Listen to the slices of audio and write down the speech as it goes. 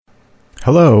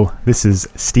Hello, this is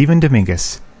Stephen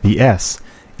Dominguez, the S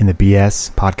in the BS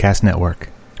Podcast Network.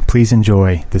 Please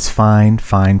enjoy this fine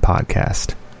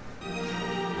podcast.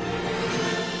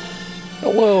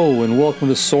 Hello, and welcome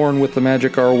to Soarin' with the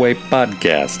Magic Our Way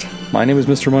podcast. My name is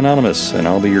Mr. Mononymous, and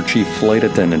I'll be your chief flight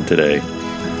attendant today.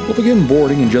 We'll begin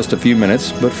boarding in just a few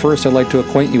minutes, but first I'd like to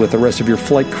acquaint you with the rest of your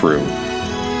flight crew.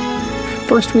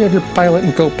 First, we have your pilot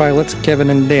and co-pilots, Kevin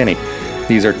and Danny.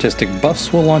 These artistic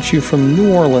buffs will launch you from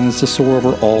New Orleans to soar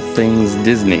over all things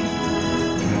Disney.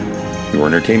 Your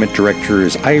entertainment director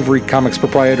is Ivory Comics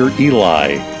proprietor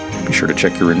Eli. Be sure to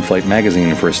check your in-flight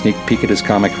magazine for a sneak peek at his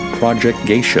comic, Project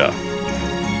Geisha.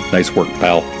 Nice work,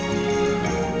 pal.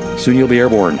 Soon you'll be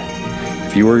airborne.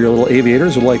 If you or your little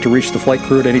aviators would like to reach the flight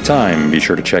crew at any time, be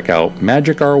sure to check out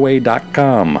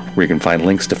magicourway.com, where you can find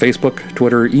links to Facebook,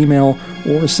 Twitter, email,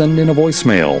 or send in a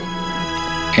voicemail.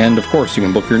 And of course, you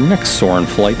can book your next Soarin'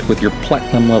 flight with your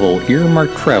platinum level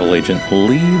earmarked travel agent,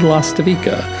 Lee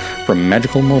Lastavica, from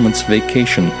Magical Moments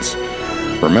Vacations.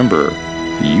 Remember,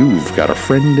 you've got a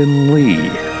friend in Lee.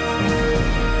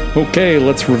 Okay,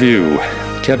 let's review.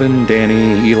 Kevin,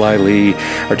 Danny, Eli, Lee,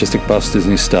 artistic buffs,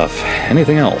 Disney stuff.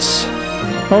 Anything else?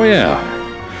 Oh yeah.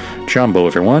 Jumbo,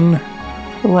 everyone.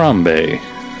 Harambe.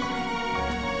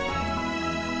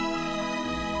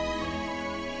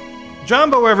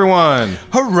 Jumbo, everyone.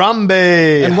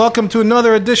 Harambe. And welcome to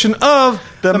another edition of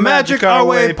the Magic Our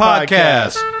Way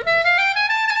podcast.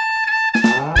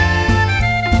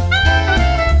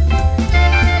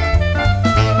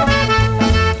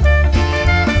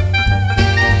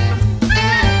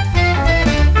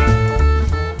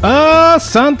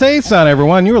 Asante San,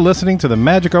 everyone. You are listening to the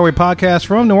Magic Our Way podcast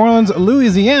from New Orleans,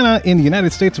 Louisiana, in the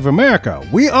United States of America.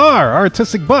 We are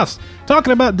artistic buffs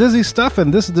talking about Disney stuff,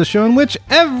 and this is the show in which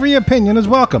every opinion is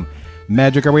welcome.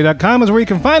 MagicOurWay.com is where you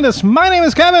can find us. My name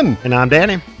is Kevin. And I'm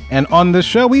Danny. And on this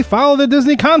show, we follow the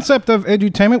Disney concept of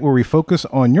edutainment, where we focus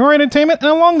on your entertainment,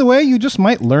 and along the way, you just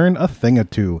might learn a thing or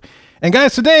two. And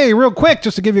guys, today, real quick,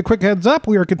 just to give you a quick heads up,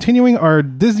 we are continuing our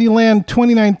Disneyland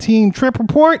 2019 trip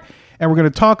report. And we're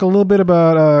going to talk a little bit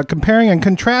about comparing and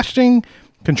contrasting.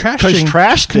 Kashi.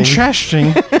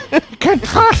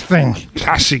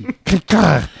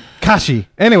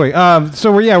 Anyway,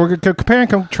 so we're going to compare and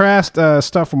contrast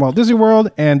stuff from Walt Disney World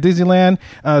and Disneyland,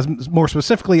 more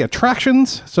specifically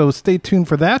attractions. So stay tuned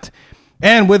for that.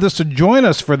 And with us to join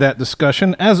us for that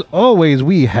discussion, as always,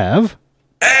 we have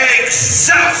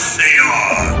Excelsior!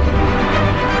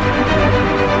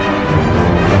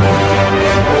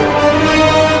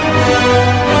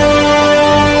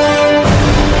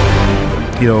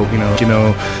 You know. I have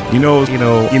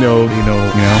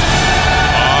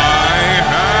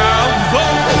the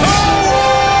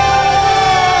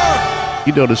power!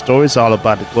 You know the story's all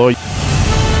about the glory.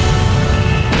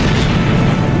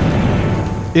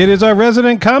 It is our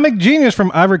resident comic genius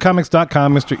from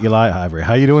ivorycomics.com, Mr. Eli Ivory.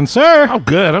 How you doing, sir? I'm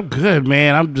good,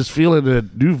 man. I'm just feeling the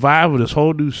new vibe of this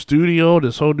whole new studio,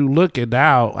 this whole new look, and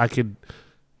now I can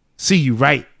see you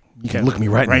right. You can look me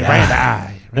right in the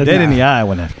eye. Dead in the eye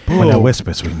when I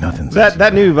whisper sweet nothings.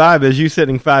 That new vibe is you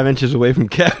sitting 5 inches away from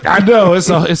Kevin. I know it's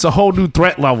a whole new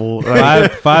threat level.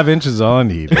 5 inches is all I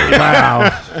need.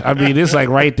 Wow. I mean, it's like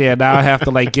right there. Now I have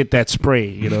to like get that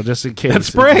spray, just in case. That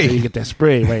spray. You get that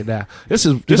spray right now. This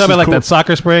is talking about like cool. that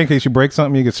soccer spray in case you break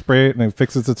something, you can spray it and it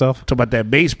fixes itself. Talking about that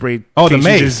mace spray. Oh, the in case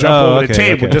you mace. just jump over the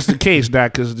table, okay. just in case now.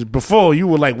 Because before you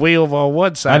were like way over on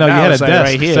one side. I know, now you had a it's like desk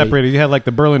right here. separated. You had like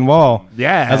the Berlin Wall.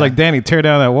 Yeah. I was like, Danny, tear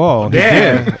down that wall.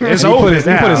 Yeah. It's over. He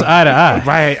put his eye to eye.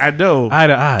 Right, I know. Eye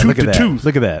to eye. Tooth Look at to that. tooth.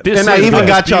 Look at that. This And I is even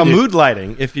got y'all undisputed. mood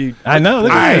lighting. If you, I know.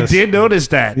 Look at I this. did notice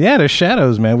that. Yeah, there's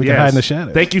shadows, man. We can hide in the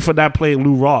shadows. Thank you for not playing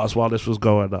Lou Ross while this was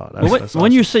going on. When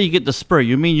awesome. you say you get the spray,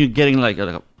 you mean you're getting like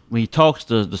when he talks,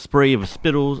 the spray of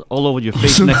spittles all over your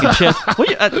face, neck, and chest.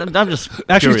 I'm just Actually,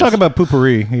 curious. he's talking about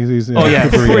poopery. He's Oh, yeah,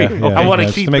 poopery. poopery. Okay. I wanna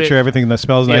just keep to make it- sure everything that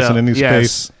smells nice in a new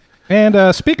yes. space.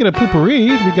 And speaking of poopery,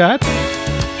 we got.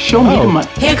 Show me the money.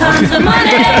 Here comes the money.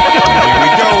 Here we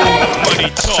go. Money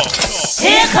talk.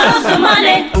 Here comes the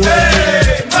money.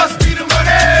 Hey, must be the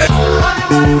money.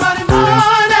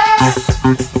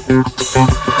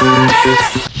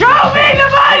 Show me the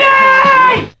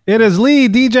money. It is Lee,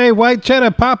 DJ White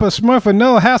Cheddar, Papa Smurf, and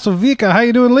No Hasselvika. How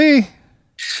you doing, Lee?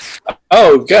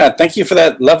 Oh, God. Thank you for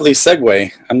that lovely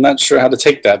segue. I'm not sure how to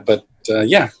take that, but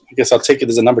yeah, I guess I'll take it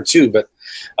as a number 2. But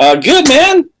good,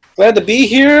 man. Glad to be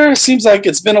here. Seems like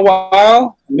it's been a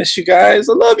while. I miss you guys.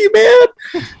 I love you, man.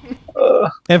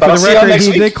 And for the record,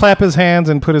 he did clap his hands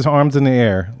and put his arms in the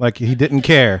air like he didn't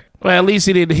care. Well, at least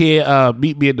he didn't hear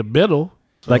Meet Me in the Middle.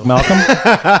 Like Malcolm?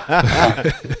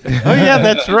 Oh yeah,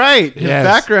 that's right. Yes.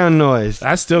 Background noise.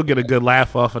 I still get a good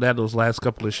laugh off of that. Those last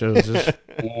couple of shows. I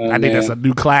think that's a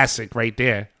new classic right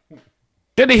there.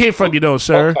 Good to hear from you, though,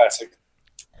 sir. Classic.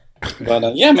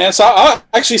 But yeah, man. So I'll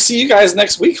actually see you guys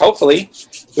next week. Hopefully,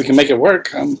 we can make it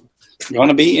work. I'm going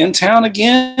to be in town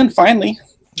again. Finally.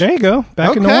 There you go.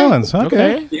 Back in New Orleans.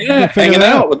 Okay. Yeah, hanging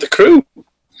out with the crew.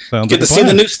 Sounds Get like to a see the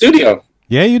plan. new studio.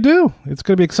 Yeah, you do. It's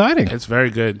going to be exciting. It's very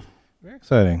good. Very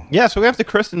exciting. Yeah, so we have to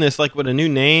christen this like with a new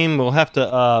name. We'll have to.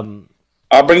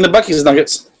 I'll bring the Buc-ee's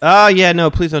Nuggets. Oh yeah,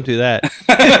 no, please don't do that.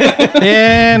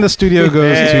 And the studio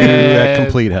goes to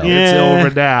complete hell. It's over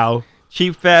now.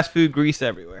 Cheap fast food grease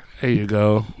everywhere. There you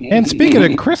go. And speaking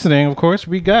of christening, of course,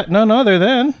 we got none other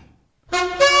than.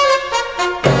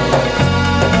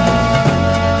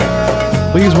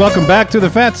 Please welcome back to the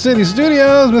Fat City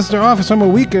Studios, Mr. Office Summer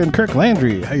Weekend, Kirk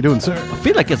Landry. How you doing, sir? I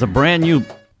feel like it's a brand new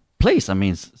place. I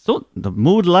mean, so the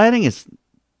mood lighting is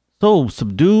so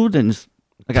subdued and it's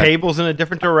I got Tables in a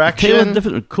different direction. tables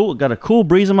different. Cool. Got a cool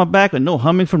breeze on my back with no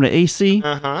humming from the AC.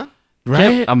 Uh-huh.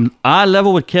 Right? I'm eye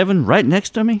level with Kevin right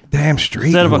next to me Damn straight.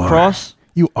 instead of you are. across.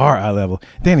 You are eye level.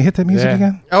 Danny, hit that music Yeah.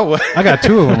 again. Oh, what? I got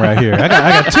two of them right here. I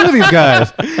got two of these guys.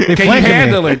 They Can you flanking me.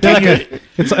 handle it? They're Can like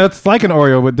it's like an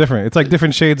Oreo, but different. It's like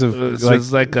different shades of So like.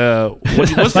 it's like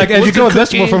what's Like the, as you what's go the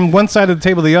decimal cookie? from one side of the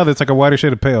table to the other, it's like a wider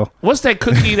shade of pale. What's that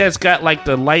cookie that's got like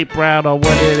the light brown on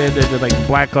one end and then like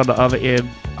black on the other end?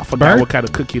 I forgot Burnt? what kind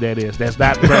of cookie that is. That's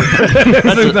not burnt.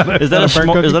 Is that a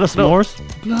burnt cookie? is that a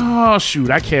s'mores? No, shoot,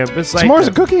 I can't. It's like S'mores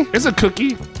a cookie? It's a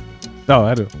cookie. Oh,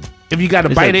 I do. If you got to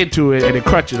Is bite that- into it and it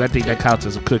crunches, I think that counts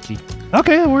as a cookie.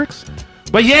 Okay, it works.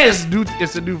 But yeah, it's new.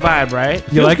 It's a new vibe, right?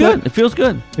 You like good. it? It feels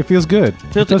good. It feels good.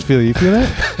 It does feel. You feel that?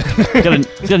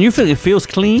 It's got a new feeling. It feels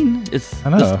clean. It's I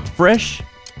know. just fresh.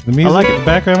 The music, like it. the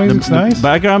background music's The nice.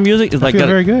 background music is like feel got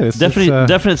a very good. It's definite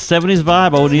 70s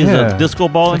vibe. I would use Yeah. a disco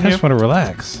ball Like, in I here. just want to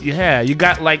relax. Yeah, you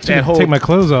got like that whole. Take my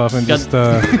clothes off and Got- just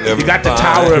you got the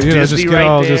Tower of You know, Disney just get right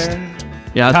all there. just-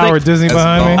 Yeah, I Tower think, Disney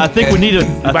behind me. I think we need a.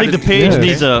 I think the page Yeah.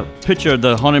 needs a picture of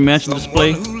the Haunted Mansion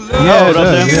display. Yeah, it up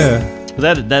does, there.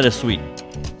 yeah. That is sweet.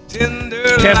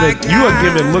 Kevin, you are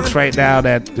giving looks right now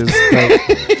that is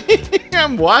like,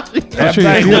 I'm watching. I'm sure you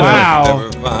like, feel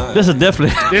that. wow, This is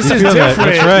definitely. this You is feel that.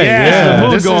 different. That's right, yeah.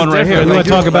 Mood this is going right here. different. We Like, want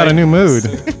to talk about a new mood.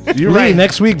 You're Lee, right.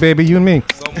 next week, baby, you and me.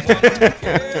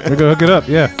 We're gonna hook it up.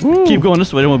 Yeah. Keep going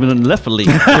this way. Then we'll be on the left for Lee.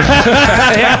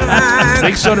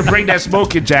 Make sure to bring that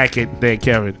smoking jacket there,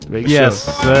 Kevin. Make Yes,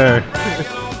 sure. sir.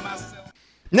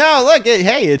 No, look,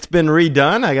 hey, it's been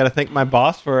redone. I got to thank my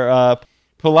boss for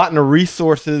put a lot of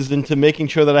resources into making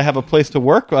sure that I have a place to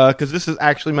work because this is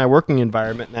actually my working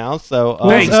environment now. So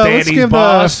Thanks, Danny's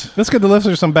boss. Let's give the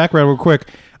listeners some background real quick.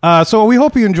 So we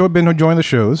hope you been enjoying the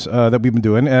shows that we've been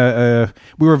doing.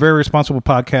 We were very responsible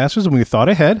podcasters, and we thought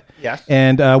ahead. Yes.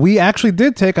 And we actually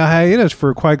did take a hiatus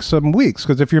for quite some weeks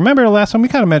because if you remember the last time we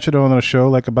kind of mentioned it on the show,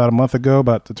 like about a month ago,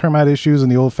 about the termite issues in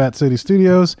the old Fat City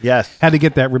Studios. Yes. Had to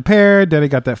get that repaired. Then he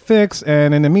got that fixed,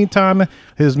 and in the meantime,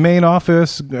 his main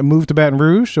office moved to Baton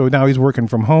Rouge, so now he's working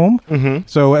from home. Mm-hmm.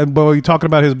 So, but we're talking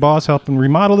about his boss helping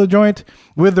remodel the joint.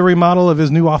 With the remodel of his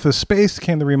new office space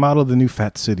came the remodel of the new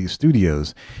Fat City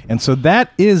Studios. And so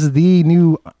that is the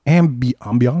new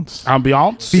ambiance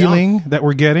feeling that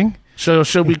we're getting. So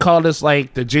should we call this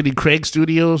like the Jenny Craig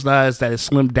Studios? Now is that it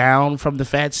slimmed down from the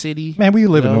Fat City? Man, we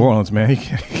live in No. New Orleans, man.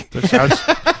 That sounds-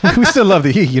 We still love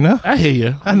the heat, you know? I hear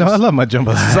you. I know. I love my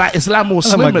jumbo. It's a lot more I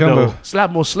love my slimmer gumbo. though. It's a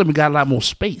lot more slimmer. Got a lot more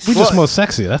space. We just more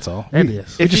sexy, that's all. It We-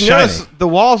 is. we If just you notice, shiny. the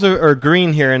walls are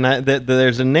green here, and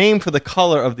there's a name for the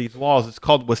color of these walls. It's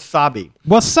called wasabi.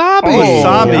 Wasabi.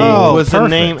 Wasabi Oh, was the perfect.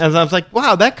 name, as I was like,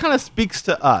 wow, that kind of speaks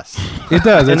to us. It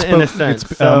does. In- It's in a spoke- sense,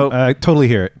 it's, so- I totally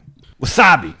hear it.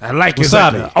 Wasabi. I like it. It's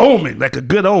Wasabi. like an omen, like a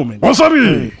good omen.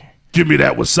 Wasabi. Give me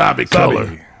that wasabi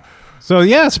color. So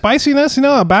yeah, spiciness,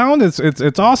 abound.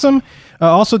 It's awesome.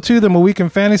 Also, too, the Mohican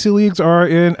Fantasy Leagues are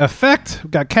in effect.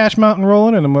 We've got Cash Mountain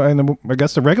rolling, and I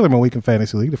guess the regular Mohican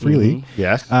Fantasy League, the free league.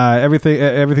 Yes.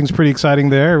 Everything's pretty exciting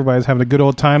there. Everybody's having a good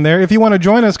old time there. If you want to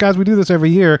join us, guys, we do this every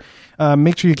year.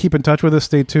 Make sure you keep in touch with us.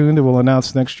 Stay tuned. We'll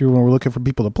announce next year when we're looking for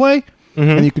people to play.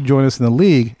 And you can join us in the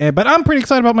league. But I'm pretty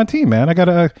excited about my team, man. I got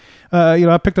I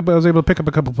was able to pick up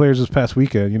a couple players this past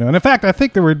weekend, And in fact, I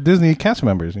think there were Disney cast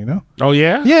members, Oh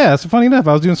yeah. Yeah, it's funny enough.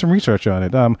 I was doing some research on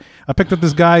it. I picked up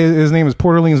this guy. His name is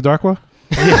Porterlings Darkwa.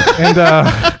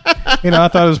 And, I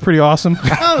thought it was pretty awesome.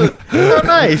 Oh,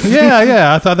 nice.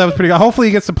 Yeah. I thought that was pretty. Hopefully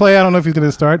he gets to play. I don't know if he's going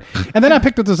to start. And then I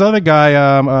picked up this other guy,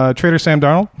 Trader Sam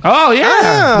Darnold. Oh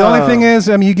yeah. The only thing is,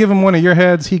 you give him one of your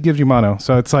heads, he gives you mono.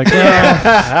 So it's like, You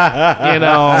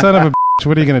know. son of a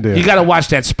What are you gonna do? You got to watch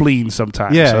that spleen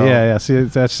sometime. Yeah, so. yeah. See,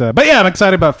 that's. But yeah, I'm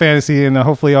excited about fantasy, and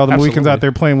hopefully all the weekends out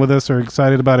there playing with us are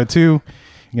excited about it too.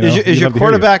 You know, is your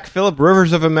quarterback Philip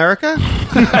Rivers of America?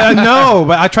 No,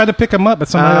 but I tried to pick him up, but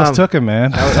somebody else took him,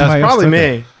 man. That's probably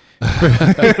me.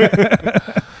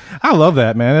 I love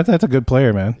that, man. That's a good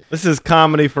player, man. This is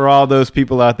comedy for all those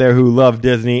people out there who love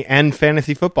Disney and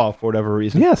fantasy football for whatever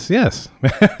reason. Yes.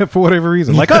 For whatever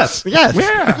reason. Like us. Yes.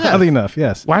 Yeah. Oddly enough,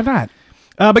 yes. Why not?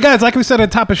 But guys, like we said at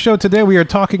the top of the show today, we are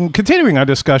continuing our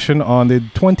discussion on the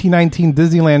 2019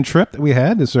 Disneyland trip that we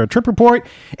had. This is our trip report.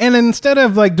 And instead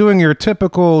of like doing your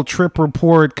typical trip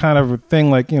report kind of thing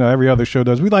like, every other show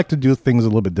does, we like to do things a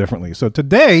little bit differently. So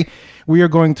today we are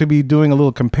going to be doing a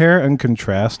little compare and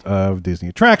contrast of Disney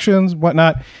attractions,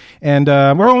 whatnot. And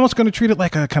we're almost going to treat it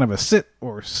like a kind of a sit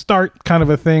or start kind of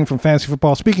a thing from fantasy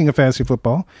football. Speaking of fantasy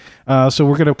football, so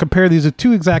we're going to compare these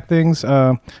two exact things,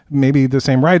 maybe the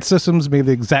same ride systems, maybe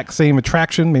the exact same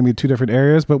attraction, maybe two different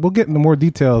areas, but we'll get into more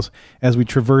details as we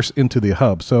traverse into the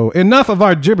hub. So enough of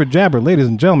our jibber jabber, ladies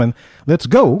and gentlemen. Let's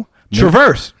go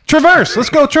Traverse. Let's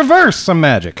go traverse some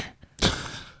magic.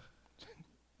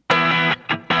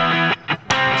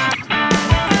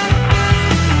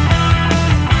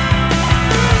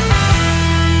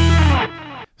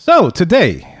 So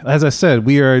today, as I said,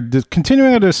 we are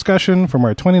continuing our discussion from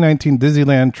our 2019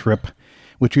 Disneyland trip,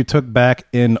 which we took back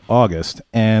in August.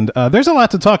 And there's a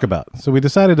lot to talk about. So we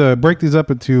decided to break these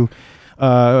up into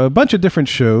a bunch of different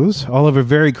shows, all of a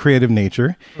very creative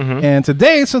nature. Mm-hmm. And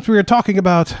today, since we were talking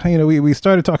about, we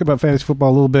started talking about fantasy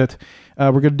football a little bit,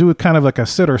 we're going to do it kind of like a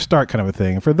sit or start kind of a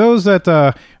thing. For those that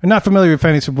are not familiar with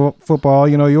fantasy football,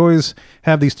 you always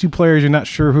have these two players. You're not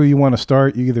sure who you want to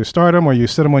start. You either start them or you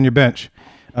sit them on your bench.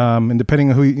 And depending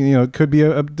on who, it could be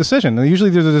a decision. And usually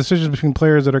there's a decision between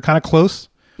players that are kind of close,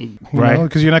 right?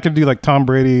 Because you're not going to do like Tom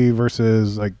Brady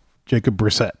versus like Jacob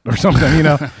Brissett or something,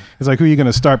 It's like, who are you going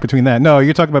to start between that? No,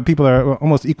 you're talking about people that are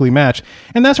almost equally matched.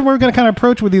 And that's what we're going to kind of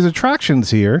approach with these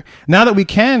attractions here. Now that we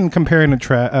can compare and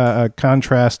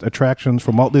contrast attractions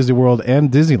from Walt Disney World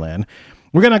and Disneyland,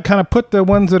 we're going to kind of put the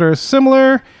ones that are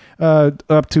similar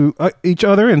up to each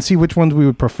other and see which ones we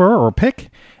would prefer or pick.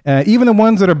 Even the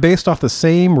ones that are based off the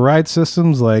same ride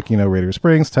systems like, Radiator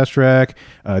Springs, Test Track,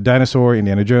 Dinosaur,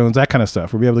 Indiana Jones, that kind of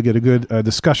stuff. We'll be able to get a good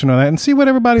discussion on that and see what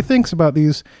everybody thinks about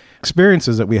these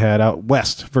experiences that we had out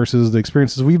west versus the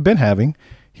experiences we've been having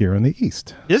here in the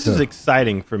East. This is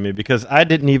exciting for me because I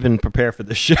didn't even prepare for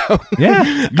the show.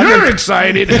 Yeah. You're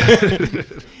excited.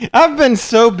 I've been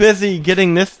so busy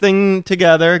getting this thing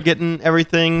together, getting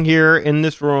everything here in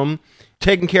this room,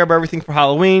 taking care of everything for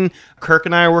Halloween. Kirk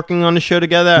and I are working on the show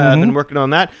together. Mm-hmm. I've been working on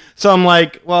that. So I'm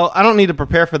like, well, I don't need to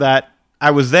prepare for that.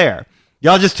 I was there.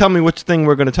 Y'all just tell me which thing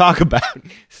we're going to talk about.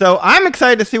 So I'm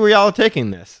excited to see where y'all are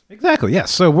taking this. Exactly,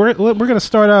 yes. So we're going to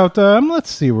start out, let's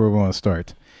see where we want to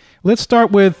start. Let's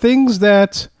start with things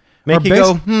that make you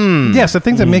go, Yes, the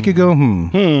things that make you go,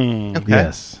 Okay.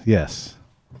 Yes. Yes.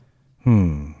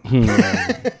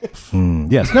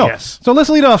 Yes. No. Yes. So let's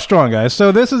lead off strong, guys.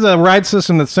 So this is a ride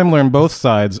system that's similar in both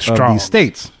sides of these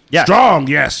states. Yeah. Strong,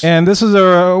 yes. And this is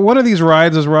one of these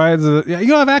rides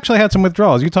I've actually had some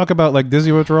withdrawals. You talk about like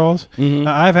Disney withdrawals. Mm-hmm.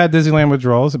 I've had Disneyland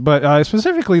withdrawals, but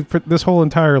specifically for this whole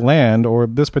entire land or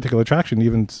this particular attraction,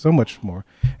 even so much more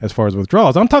as far as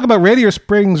withdrawals. I'm talking about Radiator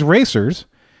Springs Racers,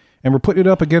 and we're putting it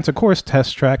up against, of course,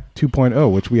 Test Track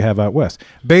 2.0, which we have out west.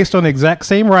 Based on the exact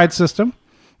same ride system,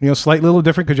 slightly little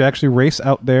different because you actually race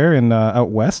out there and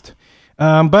out west.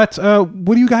 But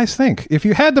what do you guys think? If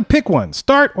you had to pick one,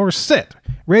 start or sit,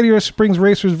 Radiator Springs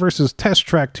Racers versus Test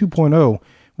Track 2.0,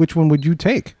 which one would you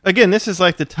take? Again, this is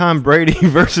like the Tom Brady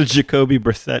versus Jacoby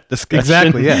Brissett discussion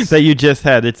exactly, yes. that you just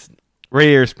had. It's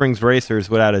Radiator Springs Racers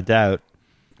without a doubt.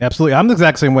 Absolutely. I'm the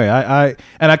exact same way. I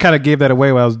kind of gave that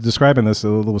away while I was describing this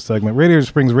little segment. Radiator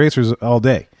Springs Racers all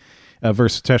day.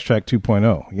 Versus Test Track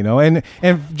 2.0,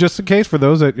 and just in case for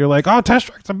those that you're like, oh, Test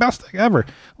Track's the best thing ever.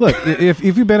 Look, if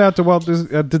you've been out to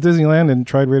Disneyland and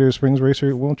tried Radiator Springs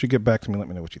Racer, won't you get back to me? Let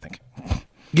me know what you think.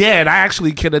 Yeah, and I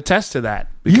actually can attest to that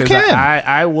because you can.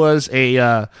 I was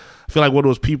I feel like one of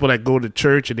those people that go to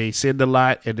church and they sin a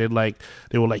lot, and then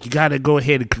they were like, you got to go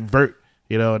ahead and convert.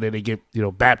 And then they get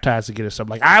baptized again or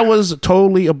something. Like I was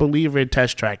totally a believer in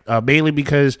Test Track, mainly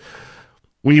because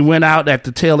when you went out at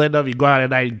the tail end of it, you go out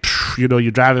at night, you're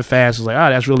driving fast. It's like,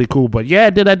 oh, that's really cool. But yeah,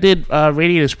 then I did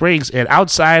Radiator Springs, and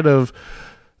outside of,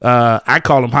 I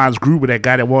call him Hans Gruber, that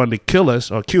guy that wanted to kill us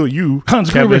or kill you,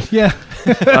 Hans Kevin, Gruber,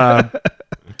 yeah.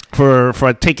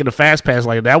 for taking the fast pass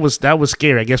like that was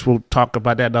scary. I guess we'll talk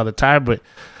about that another time. But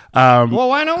well,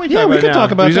 why don't we? We can talk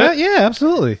about that. Yeah,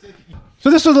 absolutely. So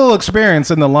this was a little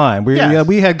experience in the line. We Yes.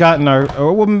 we had gotten our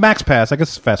Max Pass. I guess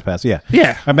it's Fast Pass. Yeah.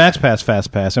 Our Max Pass,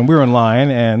 Fast Pass, and we were in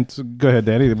line. And go ahead,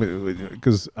 Danny,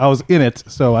 because I was in it,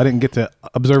 so I didn't get to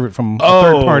observe it from a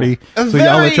third party. So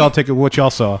I'll let y'all take what y'all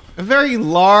saw. A very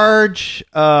large,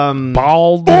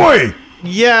 Bald Boy!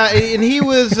 yeah, and he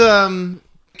was.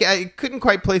 I couldn't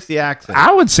quite place the accent.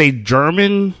 I would say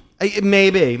German.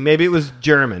 Maybe it was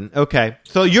German. Okay,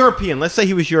 so European. Let's say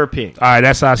he was European. All right,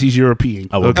 that's how he's European.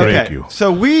 I will Okay. thank you.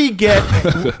 So we get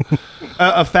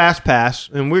a fast pass,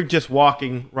 and we're just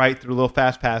walking right through a little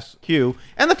fast pass queue.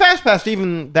 And the fast pass,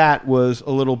 even that was a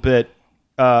little bit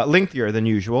lengthier than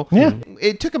usual. Yeah.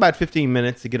 It took about 15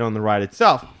 minutes to get on the ride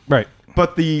itself. Right.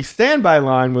 But the standby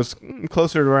line was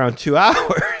closer to around 2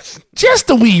 hours. Just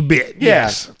a wee bit. Yeah.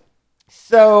 Yes.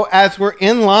 So as we're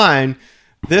in line,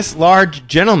 this large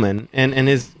gentleman and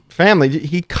his family,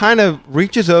 he kind of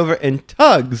reaches over and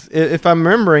tugs, if I'm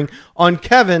remembering, on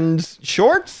Kevin's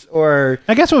shorts, or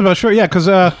I guess it was about short. Yeah, because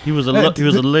He was a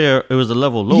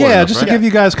level lower. yeah, enough, just right? to give you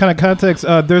guys kind of context,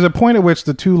 there's a point at which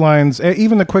the two lines,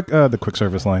 even the quick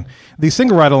service line, the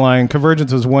single rider line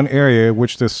converges as one area,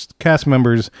 which the cast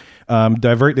members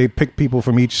divert. They pick people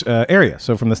from each area,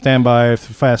 so from the standby,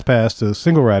 fast pass to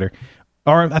single rider.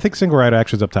 Or I think single rider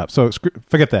actually is up top. So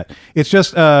forget that. It's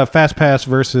just fast pass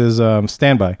versus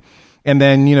standby. And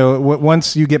then,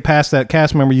 once you get past that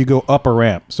cast member, you go up a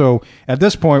ramp. So at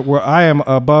this point, where I am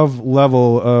above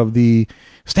level of the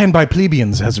standby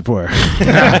plebeians, as it were,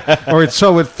 or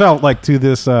so it felt like to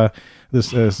this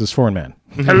foreign man.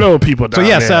 Hello, people So down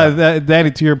yes, there.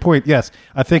 Danny, to your point, yes,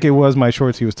 I think it was my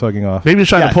shorts he was tugging off. Maybe he was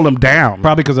trying to pull him down.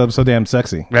 Probably because I'm so damn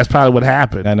sexy. That's probably what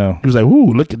happened. I know. He was like,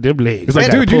 "Ooh, look at them legs." He's like, I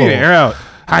gotta dude, you need to pull. air out.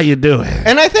 How you doing?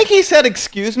 and I think he said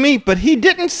 "excuse me," but he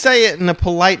didn't say it in a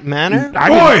polite manner.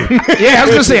 I was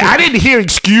gonna say I didn't hear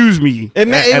 "excuse me." It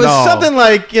at was all. something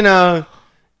like,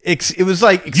 it was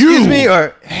like, "Excuse me,"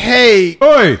 or "Hey,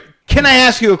 Oi! can I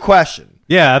ask you a question?"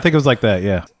 Yeah, I think it was like that.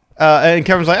 Yeah. And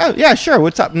Kevin's like, "Oh yeah, sure.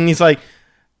 What's up?" And he's like,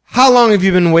 "How long have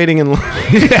you been waiting in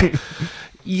line?"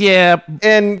 Yeah,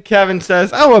 And Kevin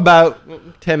says, "Oh, about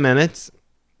 10 minutes."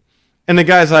 And the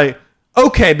guy's like,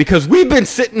 "Okay, because we've been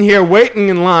sitting here waiting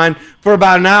in line for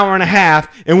about an hour and a half,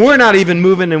 and we're not even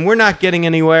moving, and we're not getting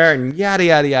anywhere, and yada,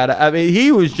 yada, yada." I mean,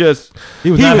 he was just, He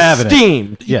was not having it.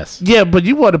 steamed. Yes. yeah, but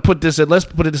you want to put this in. Let's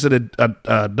put this in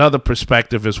another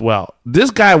perspective as well. This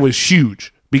guy was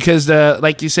huge because,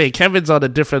 like you say, Kevin's on a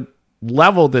different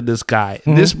level than this guy.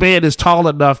 Mm-hmm. This man is tall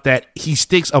enough that he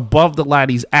sticks above the line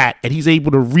he's at, and he's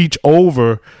able to reach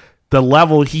over the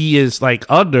level he is like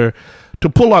under to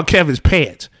pull on Kevin's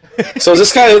pants. So is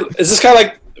this guy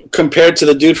like compared to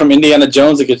the dude from Indiana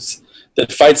Jones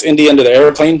that fights Indy under the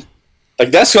airplane? Like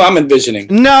that's who I'm envisioning.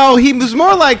 No, he was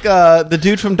more like the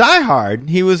dude from Die Hard.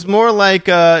 He was more like,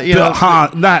 Not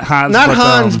Hans, not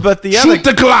Hans, but the other. shoot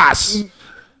the glass.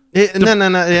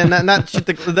 Not shoot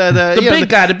the Big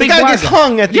guy, the big guy black gets guy.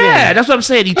 hung at the end. Yeah, that's what I'm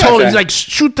saying. He told him, Okay. he's like,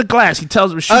 shoot the glass. He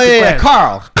tells him to shoot Oh the yeah,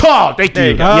 glass. Carl. Thank There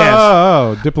you. you go.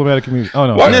 Yes. Diplomatic community. Oh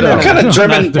no. What, no, what kind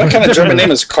of German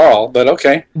name is Carl? But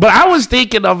okay. But I was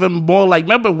thinking of him more like,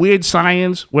 remember Weird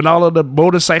Science when all of the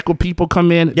motorcycle people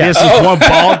come in? There's this one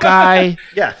bald guy.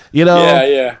 Yeah.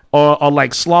 Yeah. Or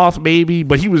like Sloth maybe,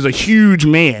 but he was a huge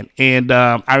man. And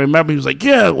I remember he was like,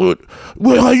 yeah,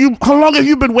 how long have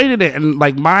you been waiting there? And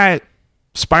like my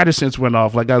spider sense went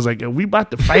off. Like I was like, are we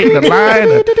about to fight in the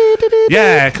line?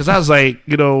 Yeah, because I was like,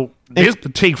 it's to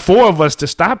take 4 of us to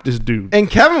stop this dude. And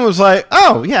Kevin was like,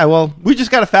 "Oh yeah, well, we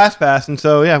just got a fast pass, and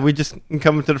so yeah, we just can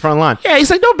come to the front line." Yeah, he's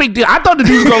like, no big deal. I thought the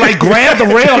dude was gonna like grab the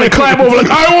rail and climb over. Like,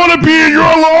 I want to be in your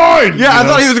line. Yeah, I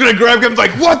thought he was gonna grab Kevin's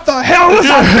like, "What the hell is a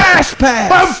fast pass?"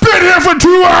 I've been here for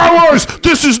 2 hours.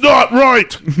 This is not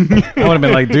right. I would have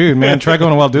been like, dude, man, try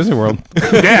going to Walt Disney World.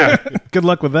 Yeah, Good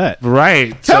luck with that.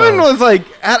 right. Kevin was like,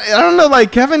 I don't know,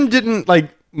 like Kevin didn't like.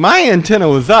 My antenna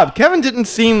was up. Kevin didn't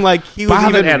seem like he was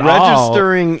Bothered even at all.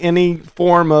 registering any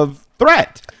form of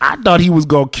threat. I thought he was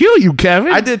gonna kill you,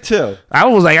 Kevin. I did too. I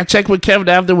was like, I checked with Kevin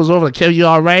after it was over. Like, Kevin, you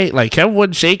all right? Like, Kevin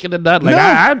wasn't shaking or nothing. Like,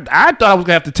 No. I thought I was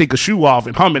gonna have to take a shoe off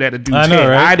and hum it at a dude's I know, head.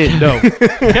 right? I didn't know.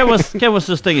 Kevin's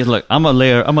this thing is look, I'm a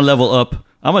level up.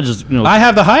 I'm gonna just I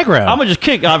have the high ground. I'm gonna just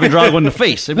kick Avi Drago in the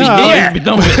face. It'd be, yeah. be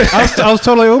done with it. I was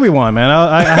totally Obi-Wan, man.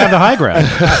 I have the high ground.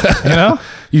 You know?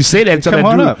 You say that until Come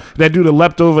on up. that dude that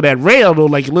leapt over that rail, though,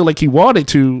 like it looked like he wanted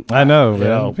to. I know,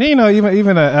 Yeah. man.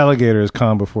 Even an alligator is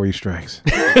calm before he strikes.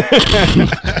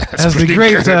 As the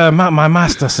great my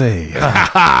master say,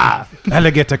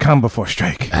 alligator come before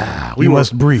strike. We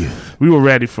must breathe. We were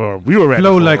ready for him. We were ready.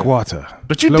 Flow for like him. water.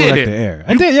 But you Flow did like it. the air.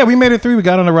 I did, yeah. We made it through. We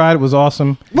got on the ride. It was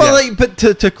awesome. Well, like, but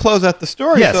to close out the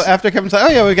story, Yes. so after Kevin's like,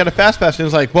 "Oh yeah, we got a fast pass," he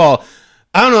was like, "Well,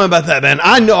 I don't know about that, man.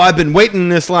 I know I've been waiting in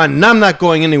this line, and I'm not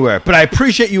going anywhere. But I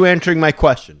appreciate you answering my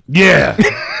question. Yeah.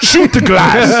 Shoot the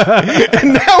glass.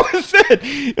 And that was it.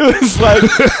 It was like,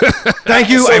 thank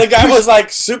you. So the guy was like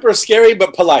super scary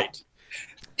but polite.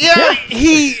 Yeah,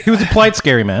 he was a polite,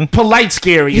 scary man. Polite,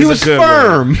 scary. He is was a good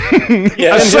firm. word.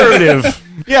 Yeah. Assertive.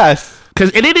 Yes. And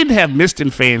they didn't have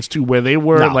Miston fans, too, where they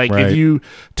were if you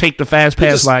take the fast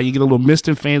pass line, you get a little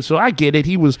Miston fan. So I get it.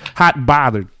 He was hot and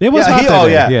bothered. It was hot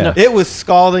that day. No, it was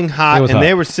scalding hot, was and hot.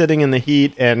 they were sitting in the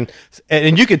heat, and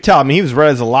you could tell. I mean, he was red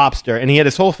as a lobster, and he had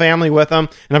his whole family with him,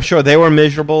 and I'm sure they were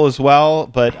miserable as well.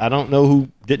 But I don't know who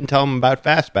didn't tell him about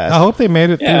Fast Pass. I hope they made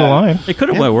it through the line. It could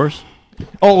have went worse.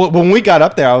 Oh, when we got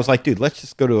up there, I was like, dude, let's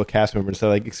just go to a cast member and say,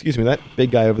 like, excuse me, that big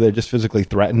guy over there just physically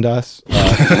threatened us.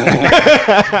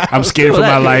 I'm scared for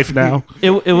my life now.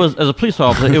 It was, as a police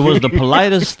officer, it was the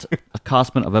politest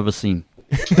accostation I've ever seen.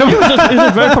 He was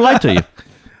just very polite to you.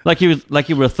 Like he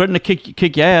was threatening to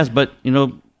kick your ass, but,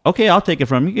 okay, I'll take it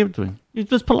from you. Give it to him. He's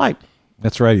just polite.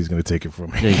 That's right. He's going to take it from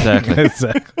me. Yeah, exactly.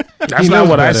 Exactly. That's He not knows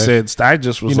what I better. said. I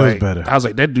just was He knows like, better. I was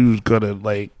like, that dude's going to,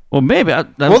 like, Well, maybe.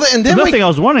 and then another we- thing I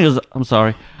was wondering is, I'm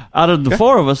sorry, out of the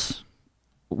four of us,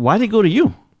 why did he go to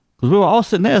you? Because we were all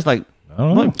sitting there. It's like,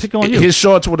 look, pick on you. his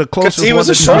shorts were the Because closest he was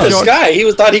the one to shortest guy.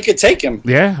 He thought he could take him.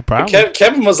 Yeah, probably.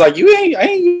 Kevin was like,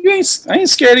 I ain't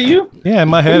scared of you. Yeah, in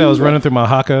my head, I was running through my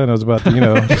haka and I was about to,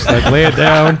 just like lay it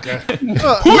down. Let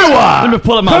me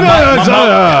pull up my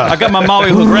I got my Maui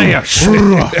hook right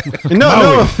here.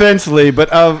 No offense, Lee, but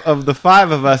of the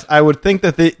five of us, I would think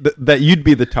that that you'd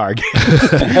be the target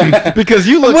because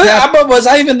you look. But was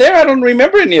I even there? I don't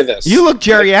remember any of this. You look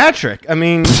geriatric. I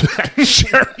mean,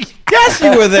 yes,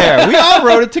 you were there. We all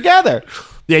wrote it together.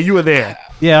 Yeah, you were there.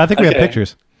 Yeah, I think we have Okay.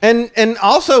 pictures. And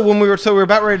also when we were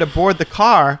about ready to board the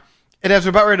car, and as we're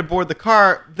about ready to board the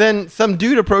car, then some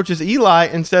dude approaches Eli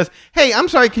and says, "Hey, I'm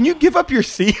sorry, can you give up your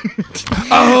seat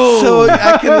so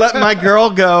I can let my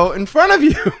girl go in front of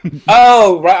you?"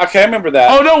 Oh, right. Okay, I remember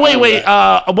that. Oh, no, wait.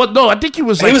 No, I think he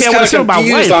was He like, was hey, I kind want of to sit with my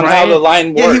confused wife, on right? how the line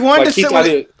worked. Yeah, he wanted Like, to sit thought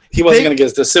with- he wasn't they- going to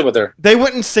get to sit with her. They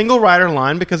went in single rider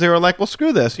line because they were like, well,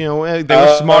 screw this. They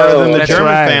were smarter than the that's German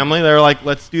right. family. They were like,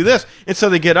 let's do this. And so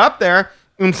they get up there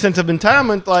in sense of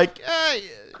entitlement, like,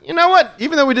 you know what?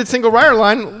 Even though we did single rider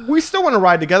line, we still want to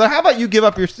ride together. How about you give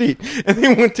up your seat? And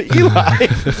they went to Eli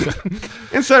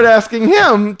and started asking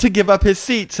him to give up his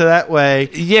seat so that way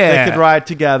they could ride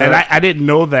together. And I didn't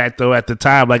know that, though, at the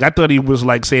time. Like, I thought he was,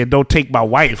 like, saying, don't take my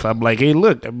wife. I'm like, hey,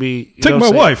 look, I mean... you Take know my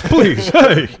what I'm wife, please.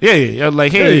 Hey. saying? Yeah, I'm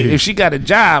like, hey, Hey. if she got a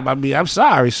job, I mean, I'm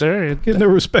sorry, sir. Get no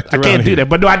respect I around can't do here. that.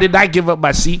 But no, I did not give up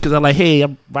my seat because I'm like, hey,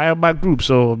 I'm buying my group.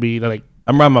 So, I mean, like...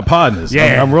 I'm riding my partners.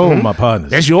 Yeah. I'm rolling my partners.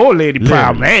 That's your old lady Yeah.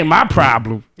 problem. That ain't my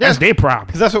problem. That's their problem.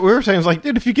 Because that's what we were saying. It's like,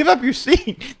 dude, if you give up your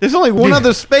seat, there's only one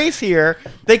other space here.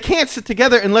 They can't sit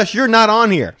together unless you're not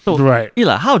on here. So, Right.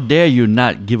 Eli, how dare you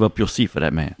not give up your seat for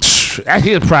that man? That's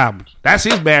his problem. That's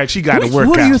his marriage. He got to work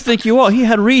Who do out. you think you are? He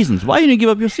had reasons. Why you didn't give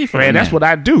up your seat for Man, that that's man? what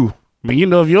I do. I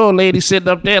mean, if your old lady sitting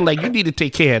up there, like, you need to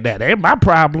take care of that. That ain't my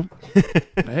problem.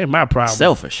 That ain't my problem.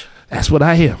 Selfish. That's what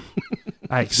I am.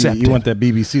 I accept you it. want that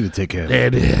BBC to take care of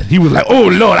it. And he was like, "Oh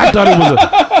Lord, I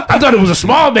thought it was a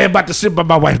small man about to sit by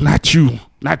my wife. Not you,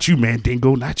 man,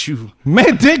 Dingo, not you,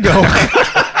 Man, did go.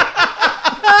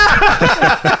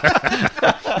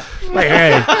 Like,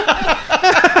 hey, it's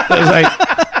like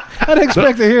I didn't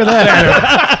expect to hear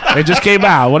that. it just came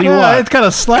out. What do you Yeah, want? it kind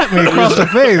of slapped me across the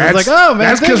face. It's like, That's- oh, man.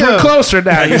 that's because Dingo. we're closer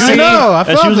now. You I see, know. I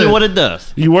That's felt usually it. what it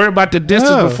does. you worried about the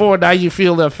distance No. before. Now you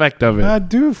feel the effect of it. I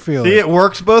do feel See, it. it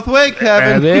works both ways, There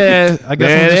Kevin. it is. I guess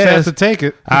There we'll just it have is. to take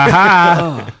it.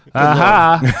 Aha.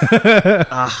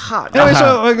 Aha. Anyway,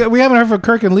 so we haven't heard from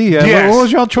Kirk and Lee yet. Yes. What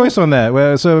was y'all choice on that?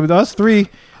 Well, so us three,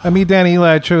 me, Dan,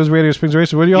 Eli chose Radiator Springs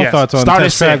Racers. What are y'all Yes. thoughts on Start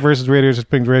Test at Track six. versus Radiator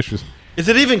Springs Racers? Is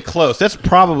it even close? That's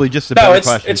probably just a No, better it's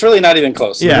question. it's really not even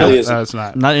close. Yeah. It really isn't. No, it's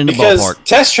not. Not in the Because ballpark.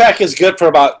 Test Track is good for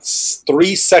about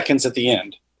 3 seconds at the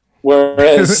end.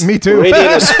 Whereas Me too.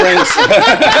 Radiator Springs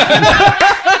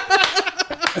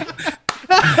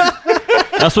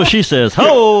That's what she says.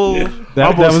 Ho!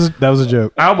 That was a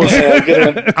joke. I almost, Yeah,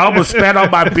 good one. I almost spat all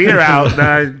my beer out, and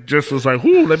I just was like,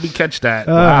 "Whoo, let me catch that!"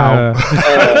 Wow,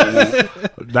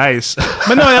 nice.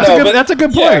 But no, that's a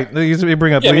good yeah. point. You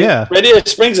bring up, Yeah, I mean, yeah. Radiator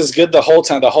Springs is good the whole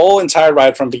time. The whole entire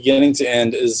ride from beginning to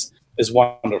end is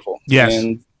wonderful. Yes.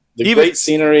 And the great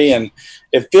scenery, and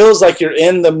it feels like you're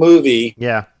in the movie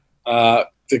yeah.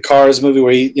 the Cars movie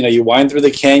where you wind through the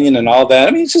canyon and all that.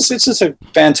 I mean, it's just a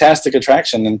fantastic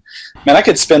attraction, and man, I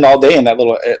could spend all day in that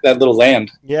little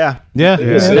land. Yeah.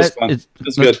 It's fun.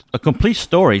 It's good. A complete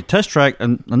story. Test Track,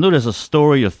 and I know there's a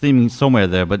story or theming somewhere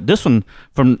there, but this one,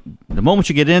 from the moment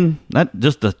you get in, not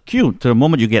just the queue, to the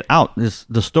moment you get out,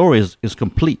 the story is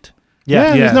complete.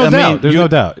 Yeah, there's no doubt. There's no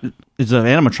doubt. It's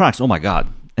animatronics. Oh my God,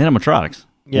 animatronics.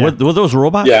 Yeah. Were those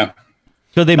robots? Yeah.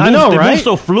 So they I move, know, they right? move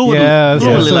so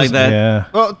fluidly like that. Yeah.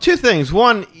 Well, two things.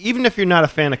 One, even if you're not a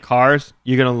fan of Cars,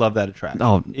 you're gonna love that attraction.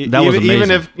 Oh, that was amazing.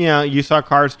 Even if you saw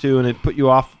Cars 2 and it put you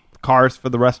off Cars for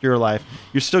the rest of your life,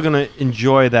 you're still gonna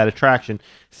enjoy that attraction.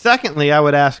 Secondly, I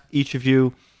would ask each of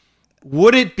you,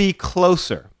 would it be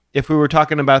closer if we were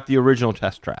talking about the original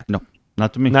Test Track? No,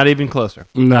 not to me. Not even closer.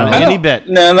 No. Not any bit.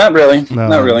 No, not really.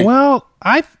 Not really. Well,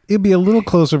 it'd be a little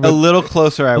closer. But A little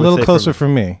closer. I a would little say closer for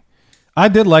me. I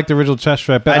did like the original Test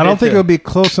Track, but I don't did think too. it would be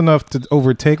close enough to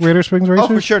overtake Raider Springs Racers.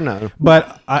 Oh, for sure, no.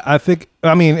 But I think,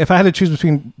 if I had to choose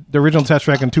between the original Test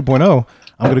Track and 2.0,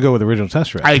 I'm going to go with the original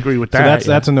Test Track. I agree with So that.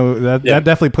 that's a no. That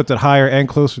definitely puts it higher and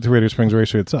closer to Raider Springs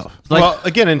Racer itself. Well,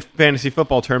 again, in fantasy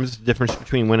football terms, it's the difference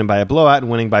between winning by a blowout and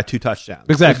winning by 2 touchdowns.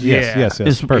 Exactly. Yeah. Yes.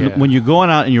 It's Perfect. when you're going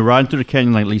out and you're riding through the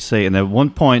canyon, like Lee say, and at one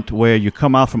point where you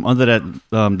come out from under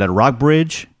that rock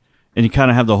bridge, and you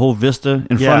kind of have the whole vista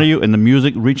in front of you, and the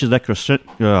music reaches that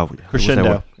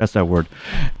crescendo. That's that word.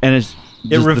 And it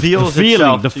reveals the feeling.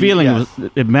 itself The to you, feeling.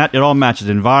 yes. It all matches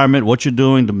the environment, what you're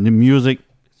doing, the music.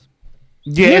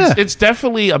 Yeah, it's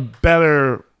definitely a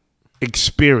better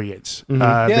experience than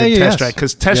Test Track,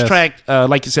 because Test Track,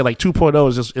 like you said, like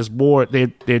 2.0 is more they're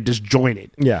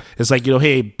disjointed. Yeah. It's like,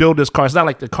 hey, build this car. It's not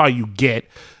like the car you get.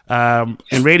 In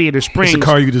Radiator Springs, It's the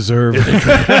car you deserve.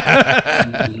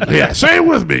 yeah, say it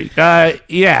with me.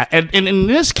 Yeah, and in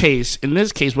this case,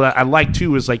 what I like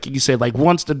too is, like you said, like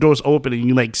once the doors open and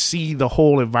you like see the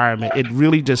whole environment, it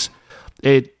really just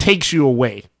takes you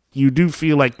away. You do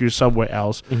feel like you're somewhere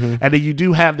else, and then you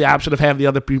do have the option of having the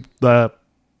other people, the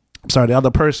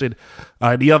other person,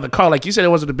 the other car. Like you said, it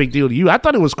wasn't a big deal to you. I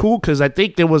thought it was cool because I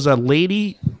think there was a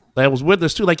lady that was with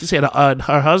us too. Like you said,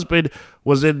 her husband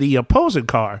was in the opposing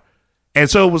car. And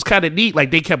so it was kind of neat.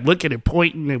 Like they kept looking and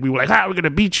pointing, and we were like, "How we're gonna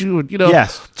beat you?" And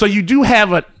Yes. So you do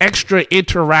have an extra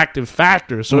interactive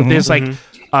factor. So if there's like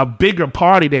a bigger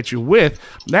party that you're with,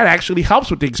 that actually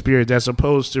helps with the experience, as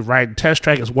opposed to riding Test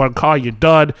Track as one car, you're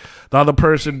done. The other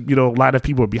person, a lot of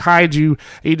people are behind you,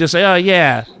 and you just say, "Oh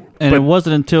yeah." And it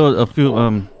wasn't until a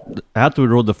few after we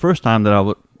rode the first time that I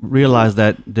would realize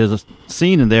that there's a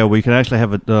scene in there where you can actually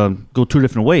have it go 2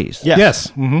 different ways.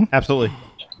 Yes. Mm-hmm. Absolutely.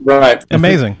 Right.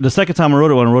 Amazing. The second time I rode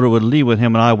it, when I rode it with Lee, with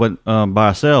him and I went by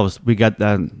ourselves, we got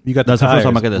that. You got that's the the first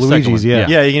time I tires. got the second Luigi's, one. yeah.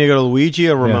 Yeah, you're going to go to Luigi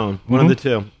or Ramon. One of the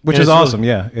two. Which And is it's awesome.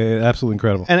 Yeah. Absolutely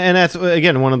incredible. And that's,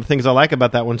 again, one of the things I like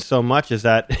about that one so much is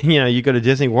that, you go to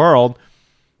Disney World,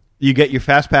 you get your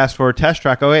Fast Pass for a Test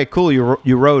Track. Okay, cool,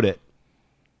 you rode it.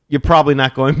 You're probably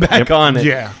not going back on it.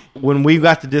 Yeah. When we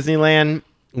got to Disneyland,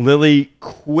 Lily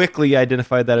quickly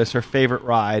identified that as her favorite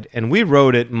ride, and we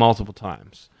rode it multiple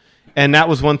times. And that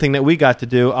was one thing that we got to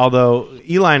do, although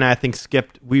Eli and I think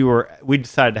skipped. We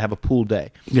decided to have a pool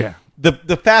day. Yeah.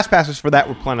 The Fast Passes for that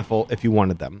were plentiful if you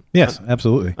wanted them. Yes,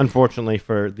 absolutely. Unfortunately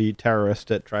for the terrorists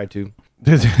that tried to.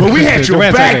 But we had your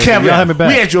back, Kevin.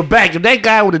 We had your back. If that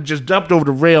guy would have just jumped over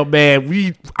the rail,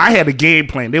 man, I had a game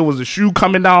plan. There was a shoe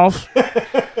coming off.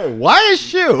 Why a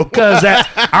shoe? Because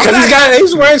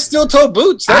he's wearing steel-toe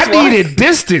boots. That's I why. needed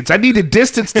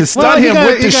distance to stun him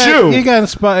with the shoe. He got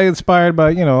inspired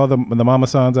by all the mama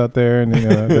sons out there, and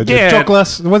the Yeah.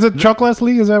 Chocolates. Was it Chocolates,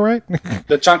 Lee? Is that right?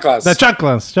 The chanclas. The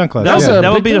Chocolates.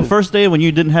 That would be the first day when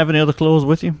you didn't have any other clothes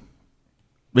with you,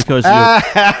 because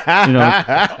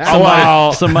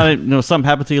somebody something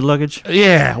happened to your luggage.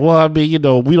 Yeah, well, I mean,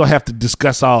 we don't have to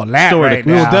discuss all that right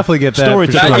We now. will definitely get that. Story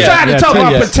for time. sure. I'm trying to talk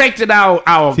about yes. protecting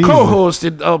our Tease co-host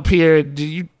up here.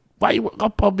 Why you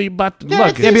up on me about the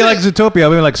luggage? It'd be like Zootopia. I'd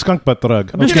be like Skunk Butt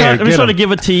Drug. I'm just trying to give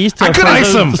a tease. To I could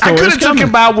have took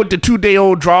him out with the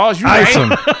 2-day-old draws. You Ice right?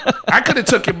 him. I could have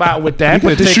took him out with that, You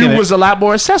but could've the taken shoe it. was a lot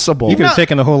more accessible. You could have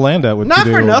taken the whole land out with Not for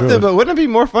 2-day-old nothing, drugs. but wouldn't it be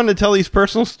more fun to tell these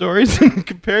personal stories and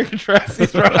compare and contrast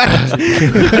these rides?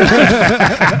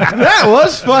 That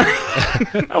was funny.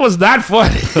 That was not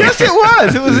funny. Yes, it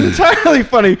was. It was entirely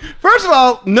funny. First of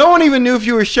all, no one even knew if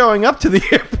you were showing up to the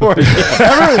airport.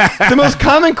 The most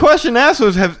common question asked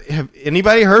was, "Have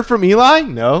anybody heard from Eli?"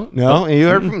 No. You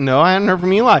heard from? No, I hadn't heard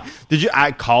from Eli. Did you?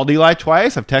 I called Eli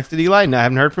twice. I've texted Eli. No, I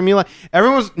haven't heard from Eli.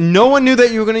 No one knew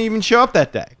that you were going to even show up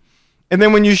that day. And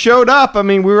then when you showed up, I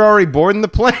mean, we were already boarding the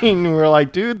plane. We were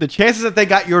like, dude, the chances that they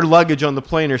got your luggage on the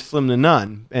plane are slim to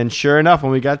none. And sure enough,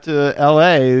 when we got to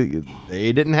L.A.,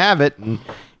 they didn't have it. And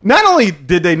not only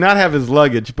did they not have his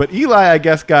luggage, but Eli, I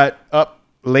guess, got up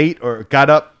late or got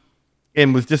up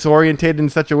and was disorientated in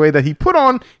such a way that he put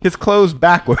on his clothes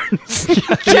backwards.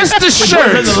 Just the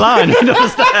shirt. In the line. You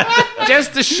notice that?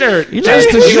 Just the shirt. You Just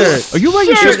the know, shirt. Are you wearing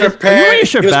your He was shirt? Are you wearing preparing, your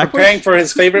shirt he was backwards? preparing for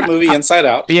his favorite movie, Inside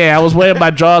Out. Yeah, I was wearing my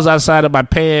drawers outside of my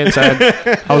pants.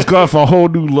 I was going for a whole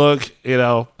new look. You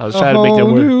know, I was trying to make it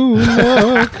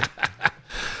work.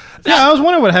 Yeah, I was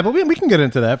wondering what happened. We can get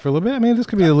into that for a little bit. I mean, this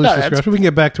could be a loose discussion. We can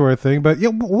get back to our thing. But yeah,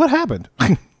 what happened?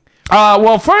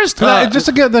 Well, first, just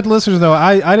to get the listeners know,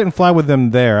 I didn't fly with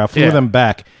them there. I flew them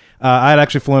back. I had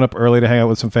actually flown up early to hang out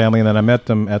with some family, and then I met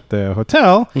them at the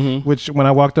hotel, which when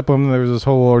I walked up on them, there was this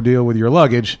whole ordeal with your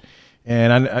luggage.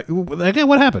 And again,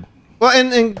 what happened? Well,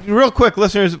 and real quick,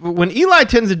 listeners, when Eli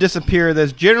tends to disappear,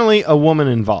 there's generally a woman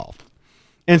involved.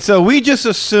 And so we just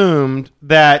assumed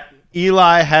that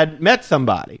Eli had met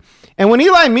somebody. And when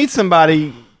Eli meets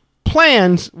somebody,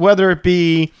 plans, whether it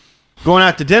be going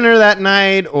out to dinner that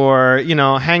night or, you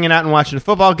know, hanging out and watching a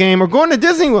football game or going to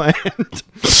Disneyland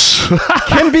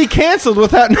can be canceled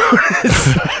without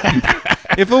notice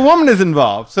if a woman is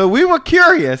involved. So we were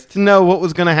curious to know what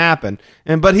was going to happen.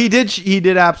 But he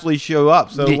did absolutely show up.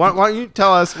 So why don't you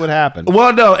tell us what happened?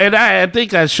 Well, no, and I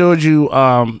think I showed you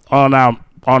on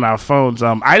our phones.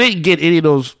 I didn't get any of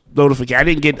those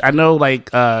notifications. I know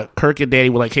like Kirk and Danny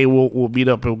were like, hey, we'll meet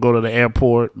up and we'll go to the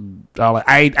airport.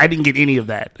 I didn't get any of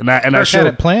that, and I had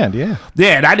it planned. Yeah,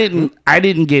 and I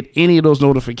didn't get any of those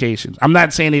notifications. I'm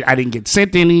not saying I didn't get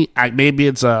sent any. Maybe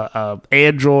it's a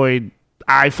Android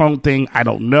iPhone thing. I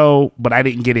don't know, but I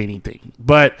didn't get anything.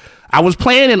 But I was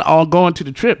planning on going to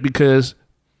the trip because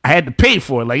I had to pay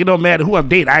for it. Like, it don't matter who I'm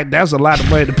dating. That's a lot of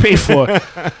money to pay for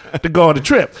to go on the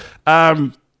trip.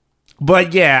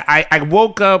 But yeah, I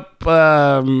woke up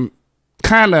kind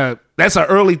of. That's an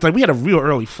early thing. We had a real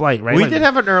early flight, right? We did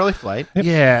have an early flight.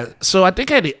 Yeah, so I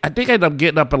think I ended up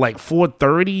getting up at like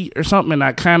 4:30 or something, and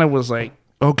I kind of was like,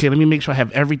 okay, let me make sure I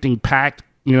have everything packed,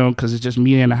 you know, because it's just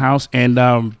me in the house, and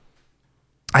I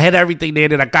had everything there.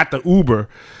 Then I got the Uber,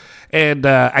 and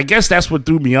I guess that's what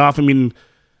threw me off. I mean,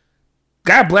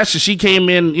 God bless her, she came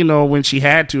in, you know, when she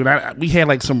had to, and we had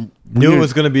like some knew it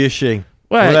was going to be a she.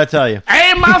 What did I tell you?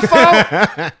 Ain't my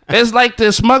fault. It's like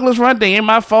the smugglers run thing. Ain't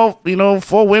my fault. You know,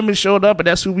 4 women showed up, and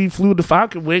that's who we flew the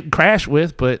Falcon with, crashed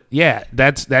with. But yeah,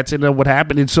 that's what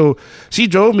happened. And so she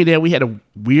drove me there. We had a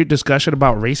weird discussion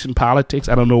about race and politics.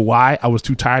 I don't know why. I was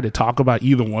too tired to talk about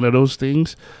either one of those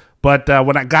things. But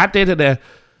when I got there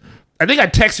I think I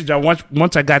texted y'all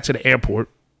once I got to the airport.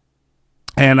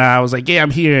 And I was like, yeah,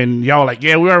 I'm here. And y'all like,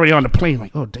 yeah, we're already on the plane.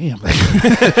 Like, oh, damn.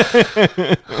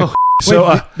 So,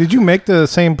 wait, did you make the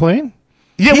same plane?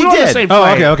 Yeah, we were on the same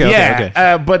plane. Oh, okay.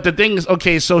 Yeah, but the thing is,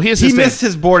 okay, so he missed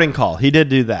his boarding call. He did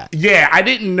do that. Yeah, I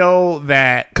didn't know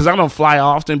that, because I don't fly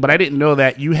often, but I didn't know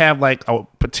that you have like a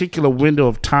particular window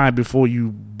of time before you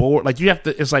board. Like you have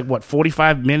to, it's like what,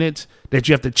 45 minutes that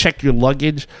you have to check your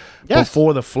luggage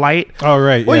before the flight. Oh,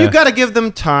 right. Well, you got to give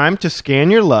them time to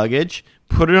scan your luggage,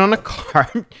 put it on a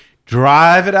cart,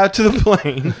 drive it out to the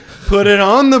plane, put it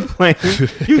on the plane.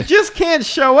 You just can't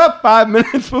show up 5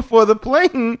 minutes before the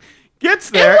plane gets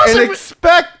there and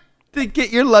expect to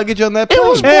get your luggage on that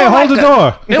plane. Hey, hold the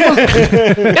door.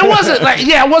 It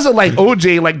wasn't like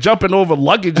OJ like jumping over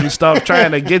luggage and stuff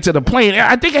trying to get to the plane.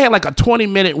 I think I had like a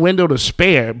 20-minute window to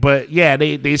spare. But yeah,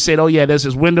 they said, oh yeah, there's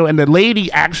this window. And the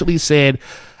lady actually said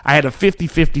I had a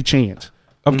 50-50 chance.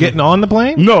 Of getting on the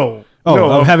plane? No. Oh,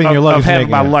 no, of having your luggage. Of having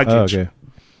my luggage. Oh, okay.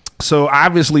 So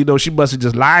obviously, though, she must have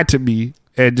just lied to me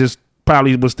and just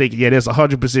probably was thinking, yeah, there's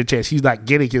 100% chance he's not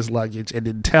getting his luggage and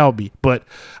didn't tell me. But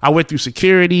I went through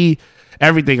security,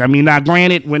 everything. I mean, now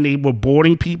granted, when they were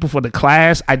boarding people for the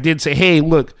class, I did say, hey,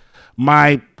 look,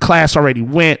 my class already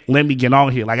went. Let me get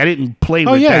on here. Like, I didn't play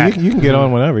with that. You can get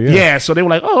on whenever, Yeah, so they were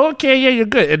like, oh, okay, yeah, you're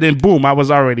good. And then, boom, I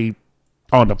was already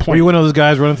on the plane. Were you one of those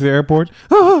guys running through the airport?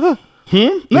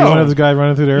 No. One of those guys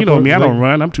running through the airport? You know me, I don't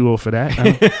run. I'm too old for that.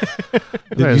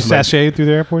 Did you sashay through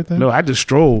the airport then? No, I just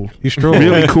strolled. You strolled?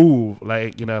 Really cool.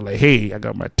 Like, you know, like, hey, I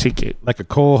got my ticket. Like a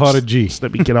cold-hearted G. Just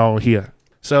let me get on here.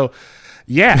 So,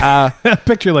 yeah.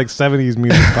 Picture like 70s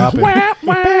music popping.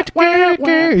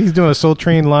 He's doing a Soul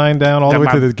Train line down all the way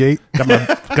to the gate.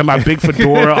 Got my big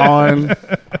fedora on.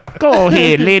 Go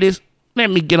ahead, ladies. Let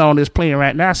me get on this plane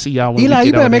right now. I see y'all. Eli,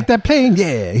 you better make that plane.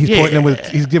 Yeah. He's pointing them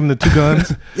he's giving the 2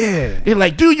 guns. Yeah. They're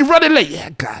like, dude, you running late. Yeah, I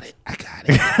got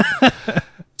it.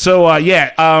 So,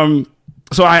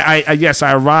 So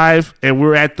I arrive and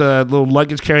we're at the little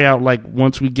luggage carryout. Like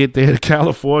once we get there to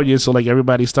California, so like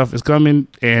everybody's stuff is coming,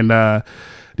 and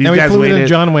these And we guys flew waited. to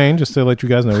John Wayne, just to let you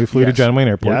guys know. We flew to John Wayne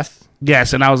Airport.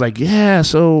 Yes, and I was like, yeah,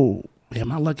 so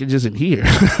my luggage isn't here.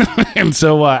 And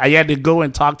so I had to go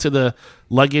and talk to the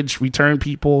luggage return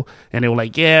people, and they were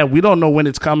like, yeah, we don't know when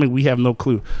it's coming. We have no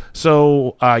clue.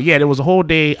 So, there was a whole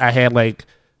day I had like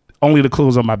only the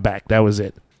clothes on my back. That was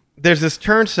it. There's this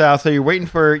turnstile, so you're waiting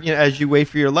for, as you wait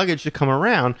for your luggage to come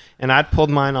around, and I'd pulled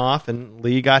mine off, and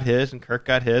Lee got his, and Kirk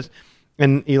got his,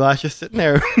 and Eli's just sitting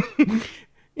there,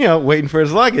 waiting for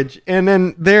his luggage. And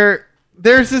then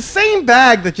there's the same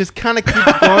bag that just kind of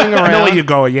keeps going around. I know where you're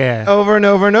going, yeah. Over and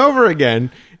over and over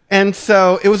again. And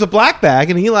so it was a black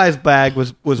bag, and Eli's bag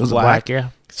was black. Yeah.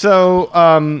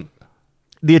 So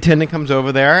the attendant comes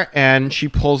over there, and she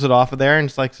pulls it off of there, and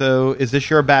it's like, so is this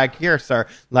your bag here, sir?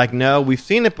 Like, no, we've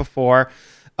seen it before.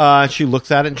 She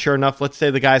looks at it, and sure enough, let's say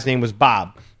the guy's name was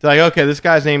Bob. They're like, okay, this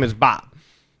guy's name is Bob.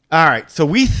 All right, so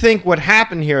we think what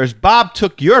happened here is Bob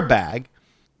took your bag,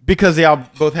 because they all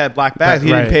both had black bags. He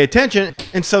didn't pay attention.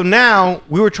 And so now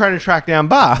we were trying to track down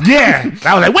Bob. Yeah.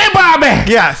 I was like, where Bob at?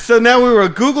 Yeah. So now we were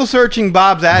Google searching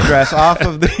Bob's address off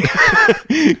of the...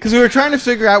 Because we were trying to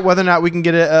figure out whether or not we can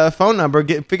get a phone number,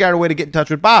 figure out a way to get in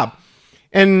touch with Bob.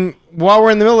 And while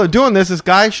we're in the middle of doing this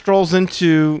guy strolls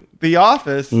into the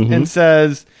office and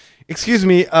says... Excuse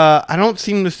me, I don't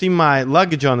seem to see my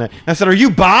luggage on there. And I said, are you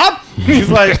Bob? He's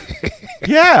like,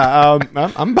 yeah,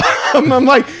 I'm Bob. I'm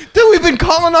like, dude, we've been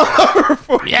calling all over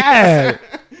for you. Yeah.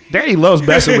 Daddy loves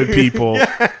messing with people.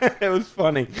 Yeah, it was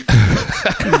funny. Wait,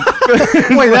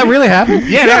 that really happened?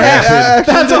 Yeah, that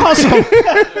happened. That's awesome.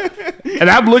 And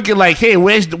I'm looking like, hey,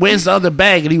 where's the other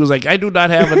bag? And he was like, I do not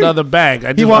have another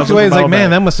bag. He walked away. He's like, man,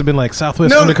 that must have been like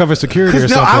Southwest Undercover Security or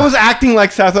something. No, I was acting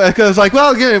like Southwest because I was like,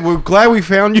 well, again, we're glad we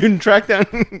found you and tracked down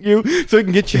you so we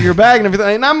can get you your bag and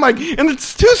everything. And I'm like, and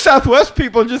it's two Southwest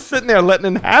people just sitting there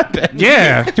letting it happen.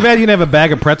 Yeah. Too bad you didn't have a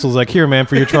bag of pretzels like, here, man,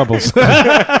 for your troubles.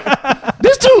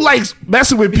 This dude likes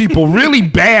messing with people really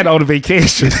bad on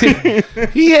vacation.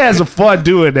 He has a fun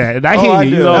doing that. And I hear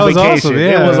you. That was vacation. awesome.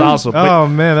 Yeah. It was awesome. Oh,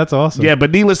 man, that's awesome. Yeah,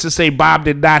 but needless to say, Bob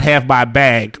did not have my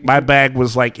bag. My bag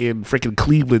was like in freaking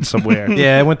Cleveland somewhere.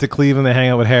 Yeah, I went to Cleveland to hang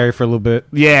out with Harry for a little bit.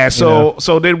 Yeah, so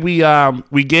then we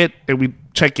get and we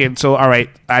check in. So all right,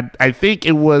 I think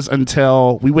it was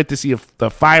until we went to see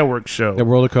the fireworks show. The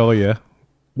World of Color, yeah.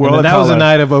 World of that was the Color.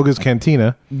 night of Oga's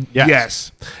Cantina.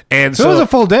 Yes. And So it was a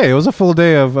full day. It was a full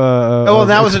day of. Oh,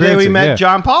 that was the day we met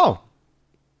John Paul.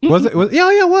 Was it?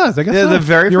 Yeah, it was. I guess Yeah, so. the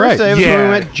very You're first right. day was when we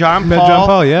met John Paul. Met John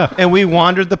Paul, yeah. And we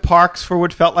wandered the parks for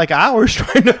what felt like hours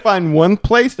trying to find one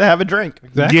place to have a drink.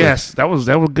 Exactly. Yes, that was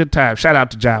a good time. Shout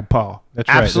out to John Paul. That's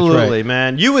right. Absolutely,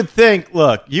 man. You would think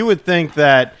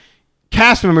that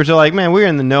cast members are like, man, we're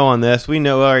in the know on this. We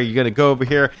know, are you going to go over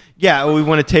here? Yeah, we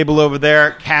want a table over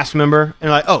there. Cast member. And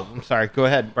like, oh, I'm sorry. Go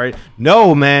ahead. Right?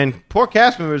 No, man. Poor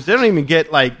cast members. They don't even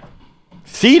get like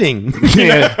seating.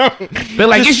 Yeah. They're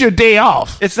like, it's your day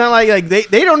off. It's not like they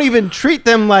don't even treat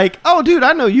them like, oh, dude,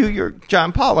 I know you. You're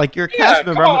John Paul. Like, you're a cast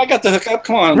member. Come on, I got the hookup.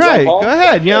 Come on, Right. John Paul. Go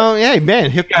ahead. You know, hey,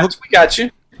 man. We got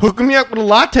you. Hook me up with a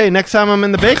latte next time I'm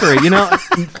in the bakery. You know,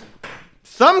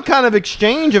 some kind of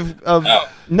exchange of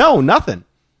no, nothing.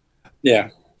 Yeah.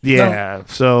 Yeah. No.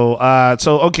 So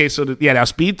okay. So now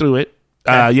speed through it.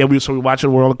 We watched the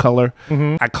World of Color.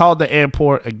 Mm-hmm. I called the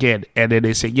airport again, and then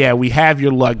they said, yeah, we have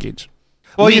your luggage.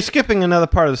 Well, you're skipping another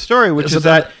part of the story, which is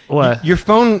that what? Your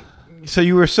phone. So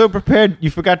you were so prepared,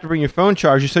 you forgot to bring your phone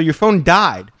charger, so your phone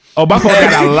died. Oh, my phone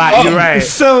got a lot. You're right.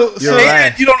 So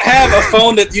You don't have a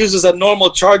phone that uses a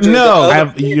normal charger. No. that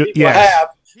other people have.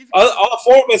 All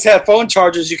four of us have phone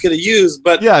chargers you could have used,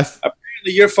 but yes,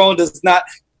 apparently your phone does not.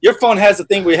 Your phone has a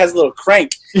thing where it has a little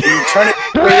crank. And you turn it.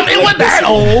 It wasn't that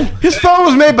old. His phone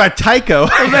was made by Tyco.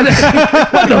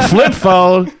 The flip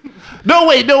phone. No,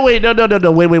 wait. No, wait. Let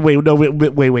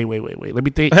me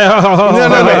think.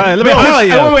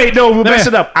 No, Wait, we're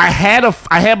messing up. I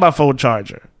had my phone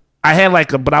charger. I had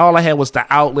but all I had was the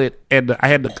outlet, and I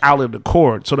had the outlet and the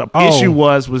cord. So the issue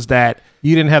was that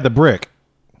you didn't have the brick.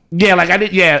 Yeah, I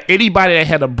did. Yeah, anybody that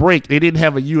had a brick, they didn't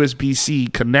have a USB-C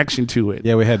connection to it.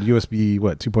 Yeah, we had USB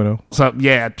 2.0. So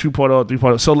 2.0,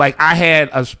 3.0. So I had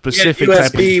a specific USB,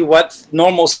 type of, what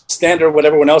normal standard, what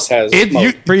everyone else has.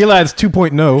 For Eli, it's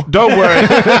 2.0. Don't worry,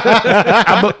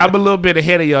 I'm a little bit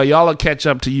ahead of y'all. Y'all will catch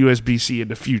up to USB-C in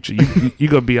the future.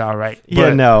 You're gonna be all right.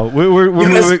 Yeah, no, we're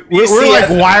like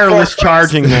wireless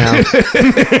charging now.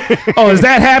 Oh, is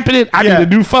that happening? I need a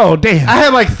new phone. Damn. I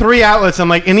have 3 outlets. I'm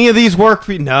like, any of these work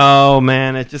for you? No,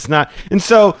 man, it's just not. And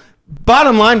so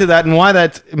bottom line to that and why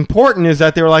that's important is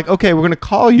that they were like, okay, we're going to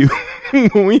call you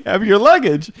when we have your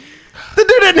luggage. The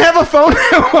dude didn't have a phone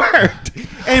that worked.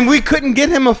 And we couldn't get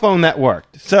him a phone that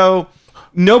worked. So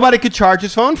nobody could charge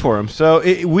his phone for him. So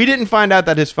we didn't find out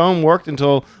that his phone worked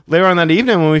until later on that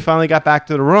evening when we finally got back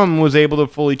to the room and was able to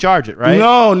fully charge it, right?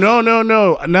 No,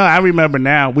 I remember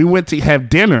now. We went to have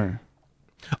dinner.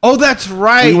 Oh, that's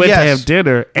right. We went to have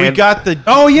dinner. We And got the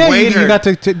you got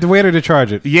the waiter to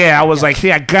charge it. yeah, I was like,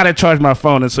 hey, I got to charge my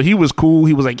phone. And so he was cool.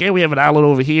 He was like, yeah, we have an outlet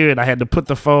over here. And I had to put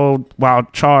the phone while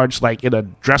charged like in a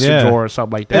dressing drawer or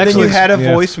something like that. And then So you had a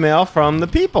yeah. voicemail from the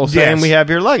people saying Yes. we have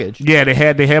your luggage. yeah, they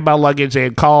had my luggage. They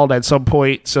had called at some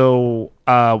point. So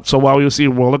while we were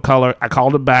seeing World of Color, I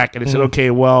called them back and they said,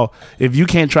 okay, well, if you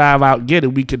can't drive out and get it,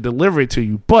 we can deliver it to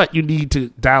you. But you need to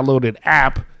download an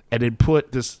app and then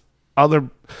put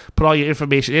all your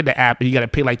information in the app, and you got to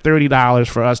pay like $30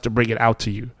 for us to bring it out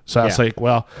to you. So I was like,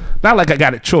 well, not like I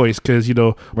got a choice because,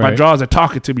 my Right. drawers are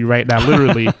talking to me right now,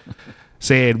 literally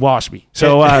saying, wash me.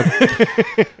 So,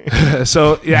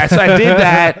 so I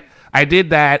did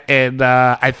that. And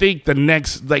I think the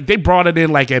next, like, they brought it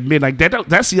in like at midnight.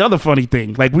 That's the other funny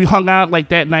thing. Like, we hung out like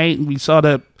that night, and we saw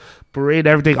the parade,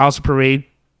 everything, awesome parade.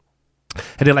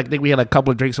 And then, like, I think we had a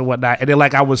couple of drinks and whatnot. And then,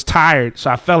 like, I was tired, so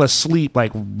I fell asleep,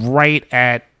 like, right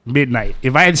at midnight.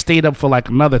 If I had stayed up for, like,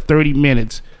 another 30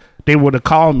 minutes, they would have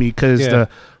called me because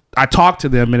I talked to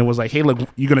them, and it was like, hey, look,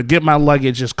 you're going to get my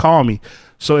luggage, just call me.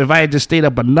 So if I had just stayed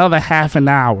up another half an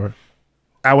hour,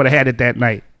 I would have had it that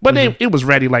night. But it was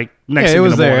ready, like, next Yeah, thing it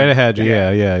was in the there. morning. It had you.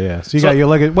 Yeah. So you got your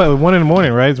luggage. What, 1 in the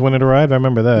morning, right? It's when it arrived. I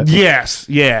remember that. Yes,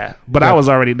 yeah. But I was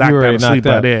already knocked were out already of sleep knocked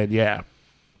by out. then, yeah.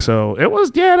 So it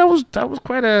was, that was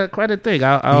quite a thing.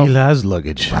 Eli's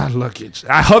luggage. My luggage.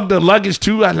 I hugged the luggage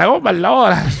too. I was like, oh my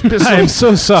Lord. It's been I am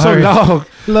so sorry. So long.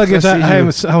 Luggage,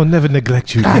 Since I will never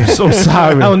neglect you. I'm so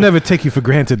sorry. I will never take you for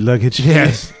granted, luggage.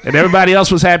 Yes. And everybody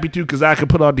else was happy too because I could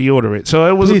put on deodorant. So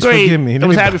it was Please great. forgive me. It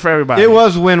was happy for everybody. It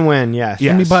was win-win, yes.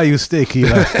 Let me buy you a steak, Eli.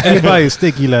 Let me buy you a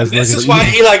steak, Eli's This luggage. is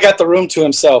why Eli got the room to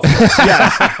himself.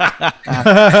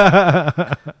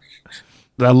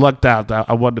 I lucked out.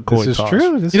 I won the coin This is toss.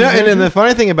 true. This You know, is and true. the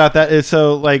funny thing about that is,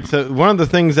 so one of the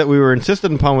things that we were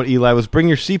insistent upon with Eli was bring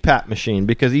your CPAP machine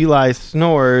because Eli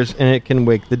snores and it can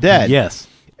wake the dead. Yes.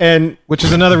 And Which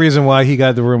is another reason why he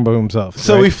got the room by himself.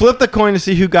 so right? we flipped the coin to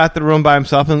see who got the room by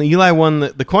himself, and Eli won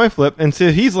the coin flip. And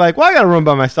so he's like, well, I got a room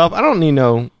by myself. I don't need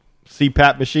no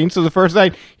CPAP machine. So the first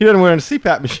night, he doesn't wear a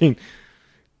CPAP machine.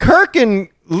 Kirk and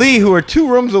Lee, who are 2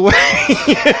 rooms away,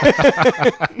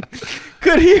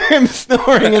 could hear him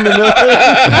snoring in the middle of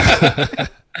the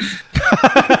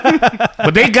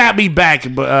But they got me back.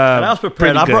 But And I was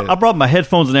prepared. pretty good. I brought my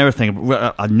headphones and everything.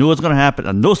 I knew it was going to happen.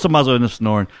 I knew somebody was going to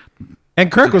snore. And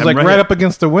Kirk was I'm like right right here. up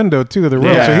against the window too of the room,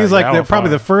 Yeah, so he's like yeah, I was probably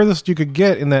fine. the furthest you could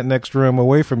get in that next room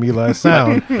away from Eli's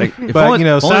sound. Like, if But, only, you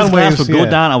know, if only sound this glass waves, would go yeah.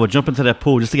 down, I would jump into that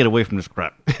pool just to get away from this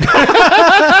crap.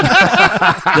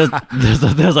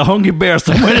 there's a hungry bear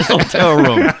somewhere in this hotel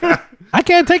room. I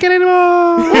can't take it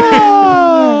anymore.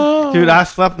 Dude, I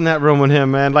slept in that room with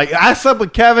him, man. Like, I slept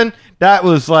with Kevin. That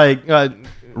was like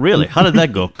Really? How did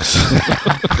that go?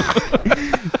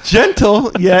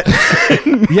 gentle yet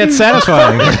Yet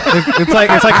satisfying. It's like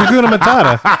Hakuna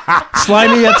Matata.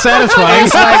 Slimy yet satisfying.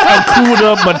 It's like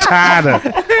Hakuna Matata.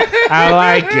 I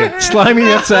like it. Slimy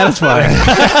yet satisfying.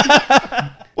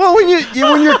 well, when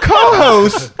you're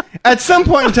co-host, at some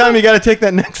point in time, you got to take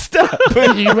that next step.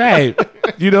 You're right.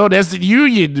 That's the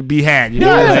union to be had. You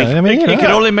know? Yeah, Like, I mean, It you could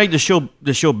know, only make the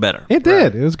show better. it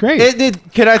did. It was great. It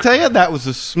did. Can I tell you that was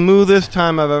the smoothest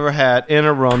time I've ever had in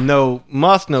a room? No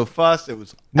muss, no fuss. It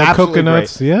was No absolutely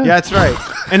coconuts, great. yeah. That's right.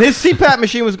 And his CPAP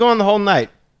machine was going the whole night.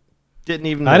 Didn't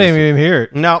even. I didn't notice even hear it.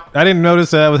 it. No. I didn't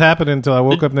notice that was happening until I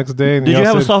woke up next day. And Did you y'all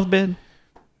have a said- soft bed?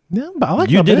 Yeah, but I like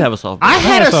You my did bed. have a soft bed. I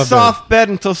had a soft soft bed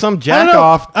until some jack know.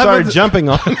 off I started was- jumping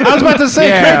on me. I was about to say,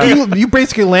 Yeah. Craig, you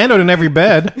basically landed in every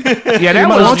bed. yeah, that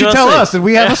Why was don't you gonna tell say- us? Did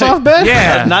we have a soft bed?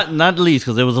 Yeah. Not least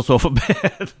because there was a sofa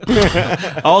bed.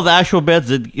 All the actual beds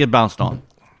did get bounced on.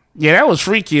 Yeah, that was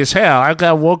freaky as hell.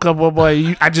 I woke up one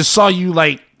morning. I just saw you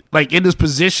like in this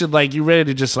position, like you ready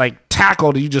to just like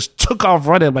tackle, and you just took off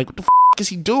running. I'm like, what the is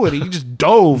he doing? And you just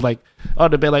dove like on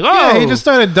the bed, like, oh, Yeah, he just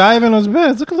started diving on his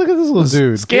bed. Look at this little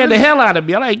dude. scared the hell out of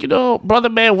me. I'm like, brother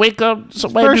man, wake up!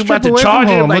 Somebody First be about trip to away charge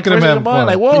from him. home, Like look at him first in the having morning, fun.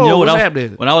 like, whoa, And what's when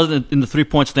happening? I was in the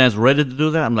 3-point stands ready to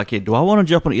do that, I'm like, hey, do I want to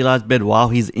jump on Eli's bed while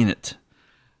he's in it?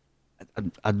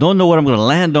 I don't know what I'm going to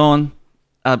land on.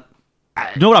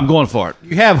 You know what? I'm going for it.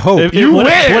 You have hope.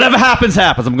 Whatever happens,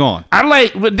 I'm going. I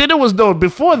like, but then it was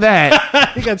before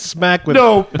that. He got smacked with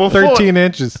before, 13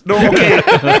 inches. No, okay.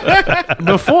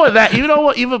 Before that, you know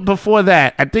what? Even before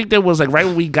that, I think there was like right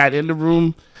when we got in the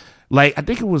room, like I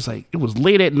think it was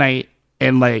late at night,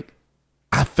 and like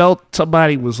I felt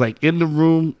somebody was like in the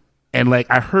room, and like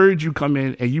I heard you come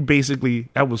in, and you basically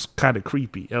that was kind of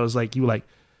creepy. It was like you were like,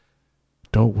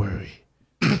 "Don't worry,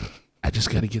 I just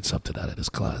got to get something out of this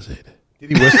closet."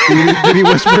 Did he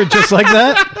whisper it just like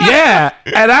that? Yeah,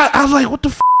 and I was like, "What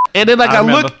the?" And then like I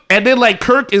look, and then like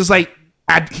Kirk is like,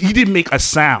 he didn't make a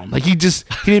sound. Like he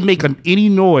didn't make any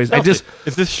noise. Is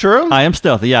this true? I am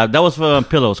stealthy. Yeah, that was for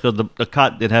pillows because the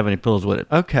cot didn't have any pillows with it.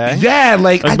 Okay. Yeah,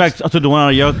 like I back to the one out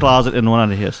of your closet and the one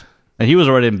out of his, and he was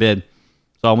already in bed.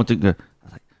 So I went to. I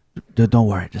was like, "Don't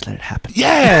worry, just let it happen."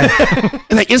 Yeah,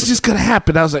 and like it's just gonna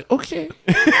happen. I was like, okay.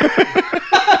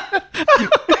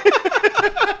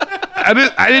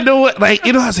 I didn't know what, like,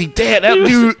 you know, I was like, damn,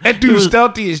 that dude's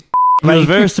stealthy as He was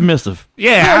very submissive.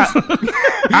 Yeah.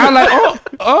 I was like,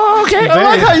 oh, okay. I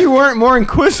like how you weren't more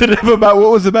inquisitive about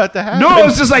what was about to happen. No,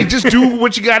 it's just like, just do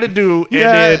what you got to do. And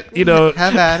then, you know.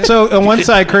 Have at it. So on one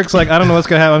side, Kirk's like, I don't know what's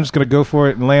going to happen. I'm just going to go for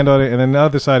it and land on it. And then the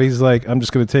other side, he's like, I'm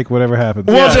just going to take whatever happens.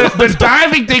 Well, the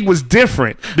diving thing was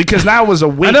different because now I was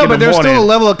awake. I know, but there's still a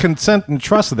level of consent and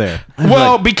trust there.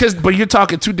 Well, but you're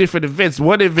talking two different events.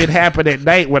 One event happened at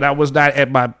night when I was not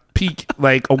at my peak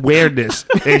like awareness,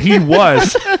 and he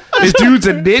was. This dude's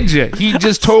a ninja. He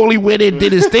just totally went in and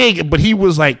did his thing, but he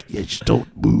was like, "Yeah, just don't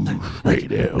move right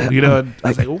now." You know, I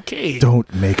was like, "Okay,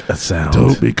 don't make a sound.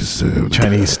 Don't make a sound."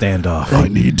 Chinese standoff. I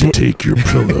need to take your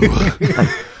pillow.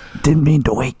 Didn't mean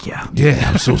to wake you. Yeah,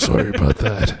 I'm so sorry about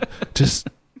that. Just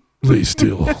lay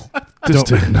still. This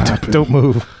didn't happen. Don't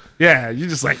move. Yeah, you're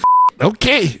just like,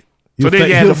 okay. You'll So then,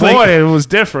 yeah, the morning it was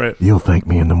different. You'll thank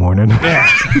me in the morning. Yeah.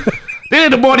 Then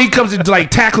in the morning he comes and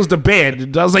like tackles the bed.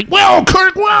 And I was like, "Whoa,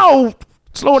 Kirk, whoa,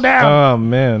 slow down." Oh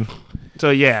man.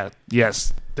 So yeah,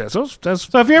 yes, that's So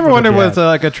if you ever wondered what's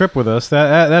like a trip with us,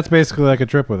 that's basically like a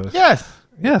trip with us.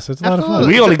 Yes, it's a lot of fun.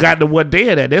 We only got the one day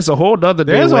of that. There's a whole other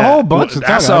day. There's a whole bunch of I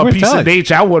time. saw a We're piece of tight.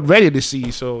 nature I wasn't ready to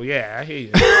see. So yeah, I hear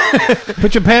you.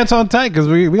 Put your pants on tight because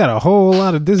we got a whole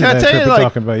lot of Disneyland trip we're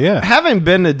talking about. Yeah. Having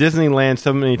been to Disneyland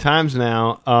so many times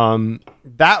now,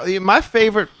 that my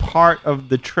favorite part of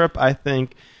the trip, I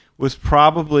think, was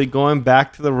probably going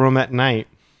back to the room at night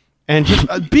and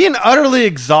just being utterly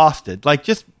exhausted, like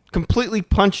just completely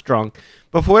punch drunk.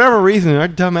 But for whatever reason, our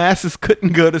dumbasses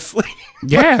couldn't go to sleep.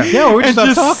 Yeah, yeah, we're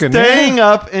just talking, staying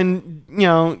up, and you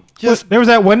know, just there was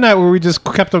that one night where we just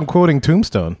kept on quoting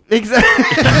Tombstone.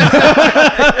 Exactly.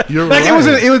 You're Like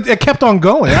right. it kept on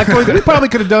going. We probably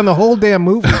could have done the whole damn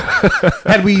movie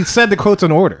had we said the quotes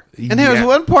in order. And there was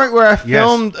one point where I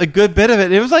filmed a good bit of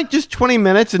it. It was like just 20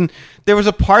 minutes, and there was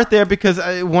a part there because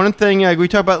one thing we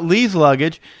talk about Lee's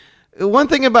luggage. One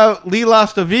thing about Lee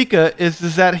Lastovica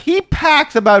is that he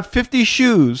packs about 50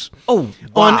 shoes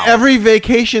on every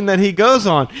vacation that he goes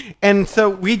on. And so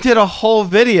we did a whole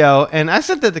video, and I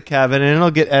sent it to Kevin, and it'll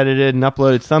get edited and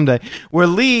uploaded someday, where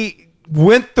Lee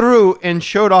went through and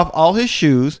showed off all his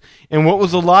shoes and what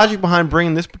was the logic behind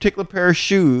bringing this particular pair of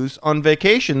shoes on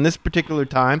vacation this particular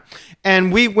time.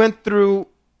 And we went through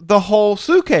the whole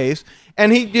suitcase,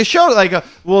 and he just showed it like,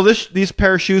 these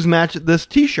pair of shoes match this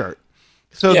T-shirt.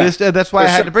 So that's why I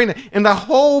had to bring it. And the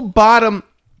whole bottom,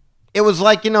 it was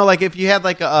like, you know, like if you had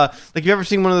like like you ever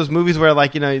seen one of those movies where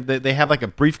like, you know, they have like a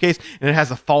briefcase and it has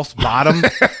a false bottom.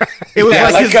 It was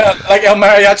like El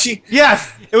Mariachi. Yes.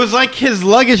 It was like his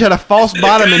luggage had a false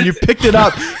bottom and you picked it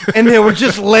up and there were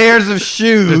just layers of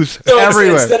shoes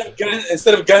everywhere.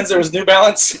 Instead of guns, there was New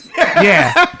Balance.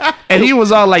 Yeah. And he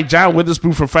was all like John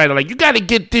Witherspoon from Friday, like, you got to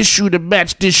get this shoe to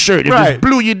match this shirt. If it's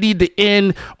blue, you need the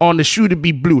end on the shoe to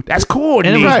be blue. That's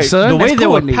coordinated, son. The way That's they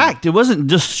were packed, it wasn't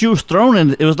just shoes thrown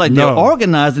in. It was like they were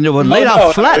organized and they were laid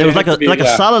out flat. It was like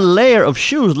a solid layer of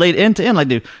shoes laid end to end. Like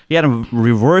he had them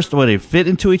reversed where they fit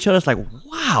into each other. It's like,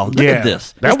 wow, look at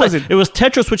this. It was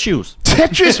Tetris with shoes.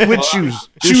 Tetris with shoes.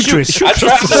 I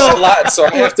travel a lot, so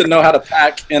I have to know how to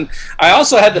pack. And I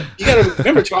also had to, you got to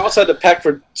remember too, I also had to pack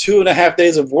for 2.5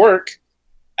 days of work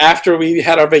after we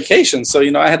had our vacation. So,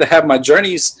 you know, I had to have my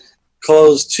Journeys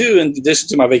clothes too, in addition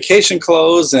to my vacation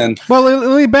clothes. And well,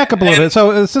 let me back up a little bit.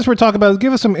 So since we're talking about it,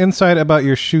 give us some insight about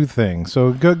your shoe thing.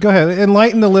 So go ahead,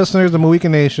 enlighten the listeners of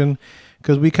Mohican Nation,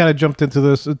 because we kind of jumped into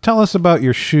this. Tell us about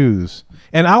your shoes.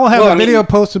 And I will have a video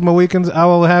posted, Mohicans. I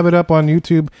will have it up on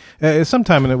YouTube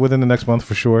sometime within the next month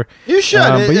for sure. You should.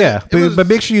 But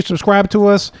make sure you subscribe to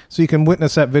us so you can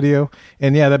witness that video.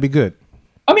 And yeah, that'd be good.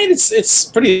 I mean, it's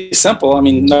pretty simple. I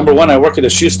mean, number one, I work at a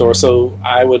shoe store, so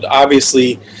I would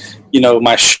obviously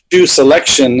my shoe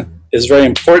selection is very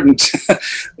important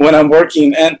when I'm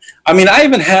working. And I mean, I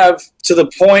even have to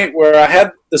the point where I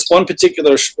had this one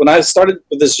particular, when I started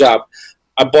with this job,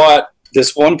 I bought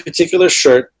this one particular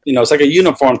shirt, it's like a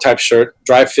uniform type shirt,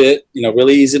 dry fit,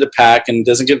 really easy to pack and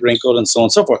doesn't get wrinkled and so on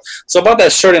and so forth. So I bought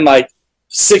that shirt in like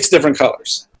 6 different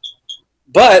colors.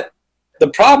 But the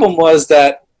problem was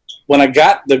that when I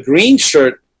got the green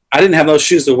shirt, I didn't have no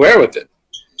shoes to wear with it.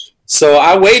 So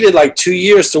I waited like 2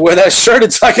 years to wear that shirt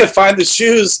until I could find the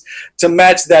shoes to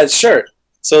match that shirt.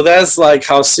 So that's like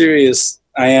how serious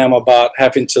I am about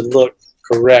having to look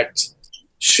correct.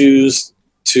 Shoes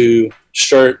to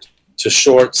shirt to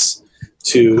shorts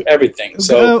to everything.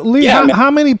 So Lee, how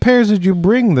many pairs did you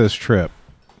bring this trip?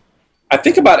 I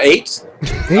think about 8.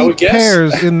 8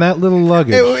 pairs in that little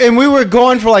luggage. And we were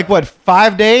going for like, what,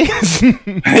 5 days?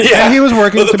 Yeah, he was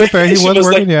working, to be fair. He was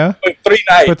working, like 3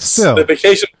 nights. But still. The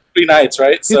vacation was 3 nights,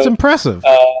 right? So, it's impressive.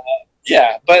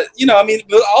 Yeah, but, I mean,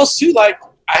 also, like,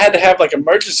 I had to have, like,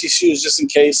 emergency shoes just in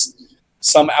case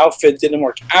some outfit didn't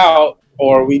work out,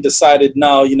 or we decided,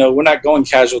 no, we're not going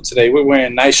casual today. We're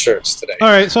wearing nice shirts today. All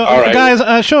right, so,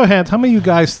 guys, show of hands. How many of you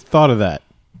guys thought of that?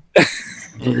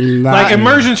 Like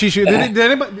emergency shoes. Did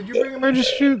you bring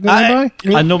emergency shoes? I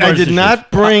did not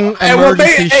bring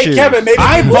emergency shoes. Hey, Kevin, maybe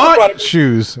I bought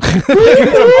shoes.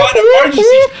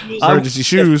 Emergency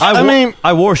shoes.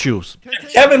 I wore shoes.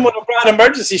 If Kevin would have brought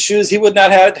emergency shoes, he would not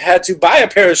have had to buy a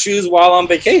pair of shoes while on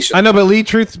vacation. I know, but Lee,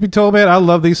 truth be told, man, I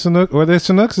love these Sanooks. Were they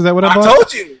Sanooks? Is that what I bought? I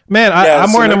told you. Man,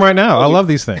 I'm wearing them right now. I love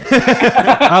these things.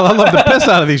 I love the piss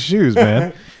out of these shoes,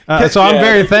 man. So I'm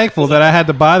very thankful that I had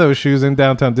to buy those shoes in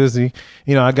Downtown Disney.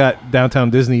 I got Downtown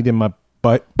Disney in my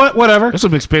butt, but whatever. That's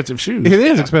some expensive shoes. It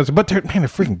is expensive, but they're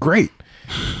freaking great.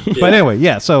 Yeah. But anyway,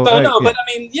 yeah. So but I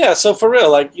mean, yeah. So for real,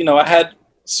 like I had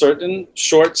certain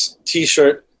shorts,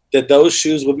 T-shirt that those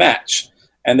shoes would match,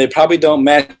 and they probably don't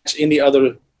match any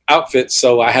other outfit.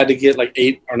 So I had to get like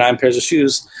 8 or 9 pairs of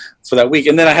shoes for that week,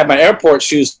 and then I had my airport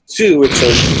shoes too, which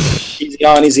are easy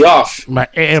on, easy off. My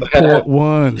airport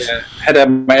ones. Yeah, I had to have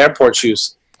my airport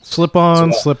shoes. Slip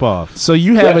on, slip off. So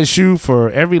you have a shoe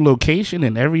for every location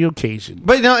and every occasion.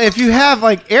 But if you have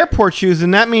like airport shoes,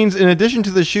 then that means in addition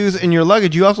to the shoes in your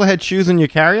luggage, you also had shoes in your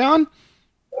carry-on?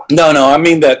 No. I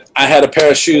mean that I had a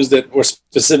pair of shoes that were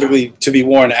specifically to be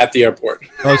worn at the airport.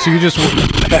 Oh, so you just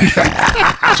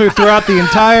so throughout the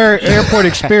entire airport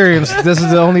experience, this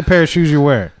is the only pair of shoes you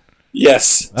wear.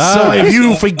 Yes. So if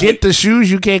you forget the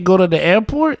shoes, you can't go to the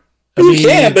airport? You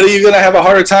can, but you're going to have a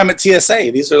harder time at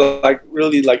TSA. These are like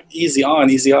really like easy on,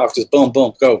 easy off. Just boom,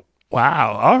 boom, go.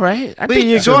 Wow. All right. I think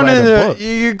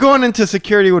you're going into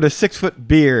security with a 6-foot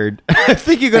beard. I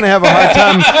think you're going to have a hard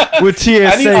time with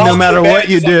TSA no matter what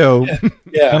you do.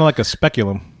 Yeah. Kind of like a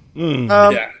speculum.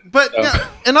 But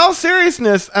in all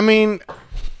seriousness, I mean,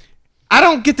 I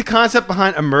don't get the concept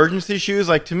behind emergency shoes.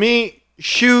 Like, to me,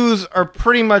 shoes are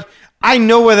pretty much... I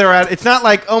know where they're at. It's not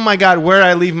like, oh my God, where did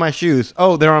I leave my shoes?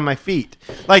 Oh, they're on my feet.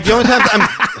 Like, the only time I'm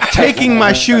taking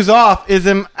my shoes off is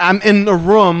I'm in the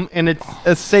room and it's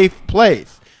a safe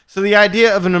place. So the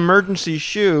idea of an emergency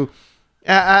shoe,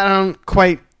 I don't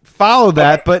quite follow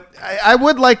that, but I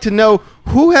would like to know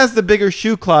who has the bigger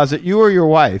shoe closet, you or your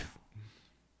wife?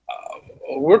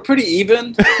 We're pretty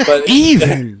even, but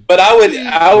even. But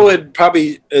I would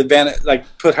probably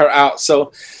put her out.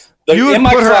 So in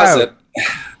my closet.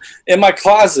 In my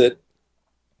closet,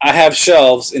 I have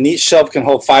shelves, and each shelf can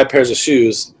hold 5 pairs of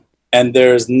shoes, and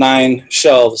there's 9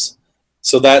 shelves,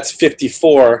 so that's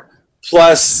 54,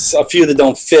 plus a few that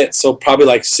don't fit, so probably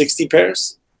like 60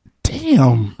 pairs.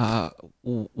 Damn.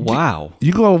 Wow.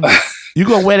 You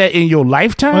gonna wear that in your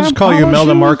lifetime? I'll just call you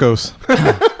Melda Marcos.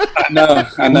 I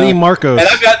know. Lee Marcos. And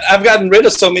I've gotten rid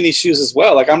of so many shoes as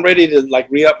well. Like, I'm ready to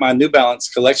re-up my New Balance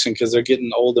collection because they're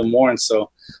getting old and worn,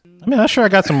 so... I mean, I'm sure I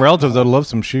got some relatives that love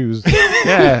some shoes.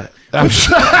 Yeah. I'm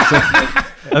sure.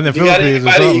 In the Philippines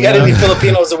or something. You got any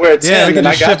Filipinos that wear 10, yeah, we can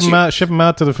then just ship them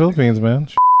out to the Philippines, man.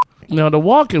 The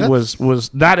walking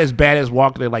was not as bad as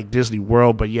walking in like Disney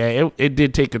World, but yeah, it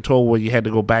did take a toll where you had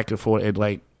to go back and forth and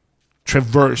like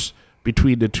traverse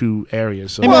between the two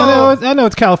areas. So. I know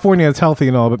it's California, it's healthy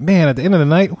and all, but man, at the end of the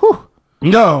night, whew.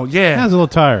 No, yeah. That was a little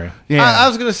tiring. Yeah. I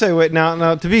was going to say, wait,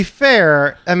 now, to be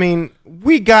fair, I mean,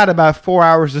 we got about 4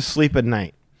 hours of sleep at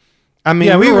night. I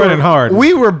mean, we were running hard.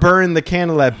 We were burning the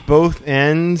candle at both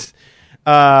ends.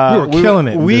 We were killing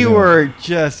it. We were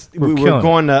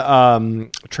going to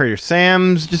Trader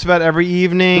Sam's just about every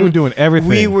evening. We were doing everything.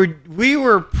 We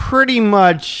were pretty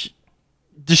much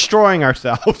destroying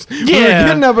ourselves.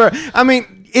 Yeah. I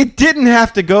mean, it didn't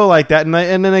have to go like that. And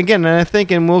then again, and I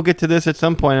think, and we'll get to this at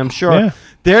some point, I'm sure,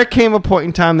 there came a point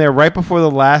in time there right before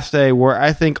the last day where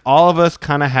I think all of us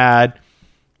kind of had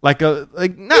not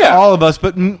all of us,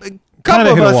 but a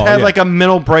couple of hit a us wall, had yeah. like a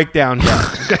mental breakdown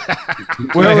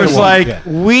where it was like,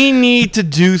 we need to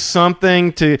do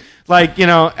something to, like, you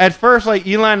know, at first, like,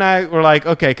 Eli and I were like,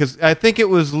 okay, because I think it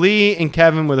was Lee and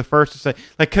Kevin were the first to say,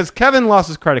 like, because Kevin lost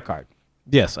his credit card.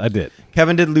 Yes, I did.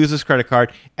 Kevin did lose his credit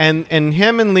card, and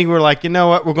him and Lee were like, you know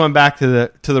what, we're going back to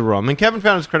the room. And Kevin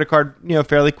found his credit card, you know,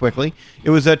 fairly quickly.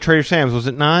 It was at Trader Sam's, was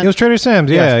it not? It was Trader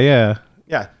Sam's. Yeah, yeah.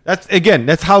 Yeah,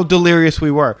 that's how delirious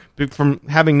we were from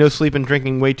having no sleep and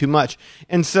drinking way too much.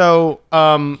 And so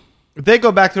they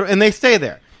go back to, and they stay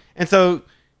there. And so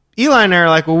Eli and I are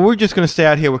like, well, we're just going to stay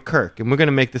out here with Kirk, and we're going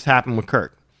to make this happen with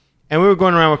Kirk. And we were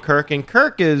going around with Kirk, and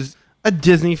Kirk is a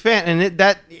Disney fan, and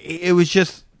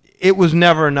it was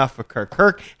never enough for Kirk.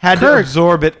 Kirk had to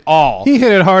absorb it all. He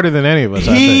hit it harder than any of us, I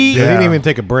think. He didn't even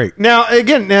take a break. Now,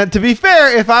 to be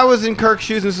fair, if I was in Kirk's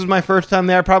shoes, and this was my first time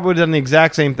there, I probably would have done the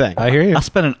exact same thing. I hear you. I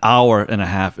spent an hour and a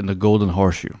half in the Golden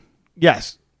Horseshoe.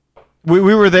 Yes. We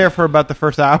were there for about the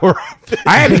first hour.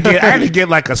 I had to get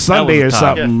like a Sunday or was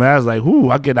tough. something. I was like, "Ooh,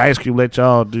 I'll get ice cream. Let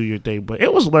y'all do your thing." But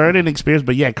it was learning experience.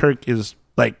 But yeah, Kirk is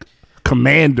like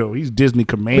commando. He's Disney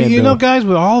commando. But you know, guys,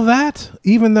 with all that,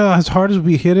 even though as hard as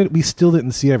we hit it, we still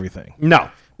didn't see everything.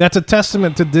 No. That's a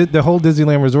testament to the whole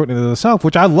Disneyland Resort in itself,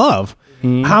 which I love.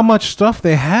 How much stuff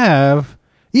they have,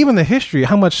 even the history,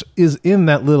 how much is in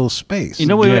that little space. You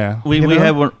know, we You know?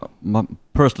 had one,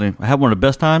 personally, I had one of the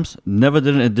best times. Never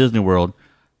did it at Disney World.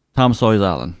 Tom Sawyer's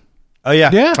Island. Oh, yeah.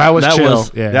 Yeah. that was chill.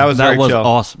 That was very chill.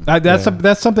 awesome.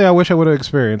 That's something I wish I would have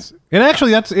experienced. And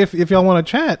actually, that's if y'all want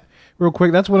to chat real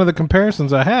quick, that's one of the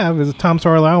comparisons I have is Tom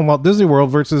Sawyer's Island, Walt Disney World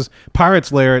versus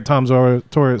Pirate's Lair at Tom Sawyer's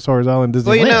Island, Disneyland.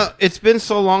 Well, you know, it's been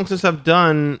so long since I've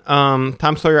done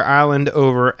Tom Sawyer Island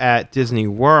over at Disney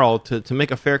World to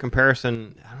make a fair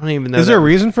comparison. I don't even know. Is there a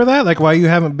reason for that? Like why you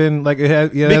haven't been like it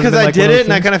has, because I like did one of it those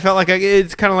and I things? kind of felt like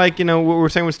it's kind of like, you know, what we were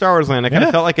saying with Star Wars Land. I kind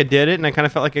of felt like I did it and I kind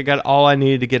of felt like I got all I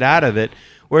needed to get out of it.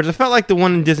 Whereas I felt like the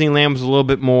one in Disneyland was a little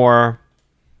bit more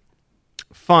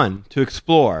fun to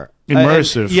explore.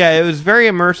 Immersive. Yeah, it was very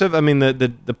immersive. I mean,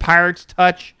 the pirate's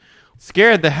touch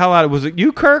scared the hell out of. Was it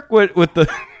you, Kirk, with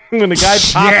the when the guy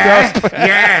popped up?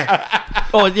 Yeah.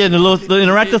 Oh, yeah, the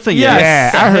interactive thing.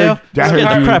 Yes. Yeah, I heard scared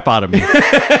the you- crap out of me.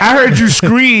 I heard you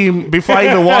scream before I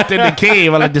even walked in the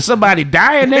cave. I'm like, did somebody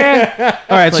die in there?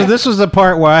 All right, so this was the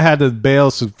part where I had to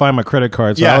bail to find my credit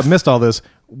card, so Yes. I missed all this.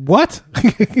 What?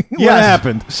 What Yes.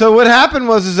 happened? So what happened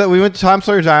was that we went to Tom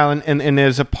Sawyer's Island, and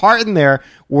there's a part in there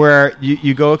where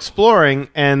you go exploring,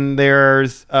 and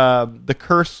there's the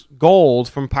cursed gold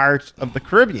from Pirates of the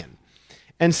Caribbean.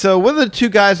 And so one of the two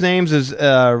guys' names is,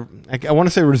 I want to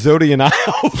say Rizzotti and Isles.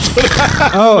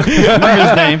 Oh, Remember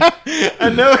his name? I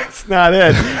know it's not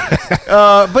it.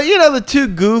 But, you know, the two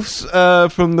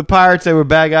goofs from the Pirates, they were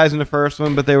bad guys in the first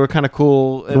one, but they were kind of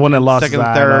cool. The one that lost second his and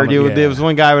eye third. and all that, There yeah. was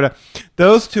one guy with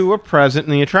those two were present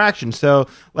in the attraction. So,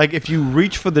 like, if you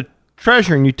reach for the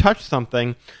treasure and you touch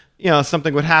something, you know,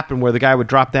 something would happen where the guy would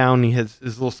drop down, his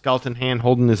little skeleton hand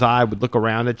holding his eye would look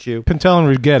around at you. Pintel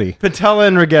and Rigetti. Patella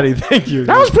and Rigetti, thank you.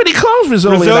 That was pretty close,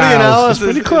 Rizzoli Rizzoli and and Alice Alice. It's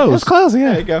pretty close. That's close,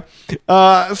 yeah. There you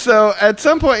go. So at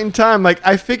some point in time, like,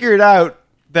 I figured out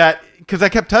that because I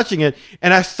kept touching it,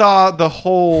 and I saw the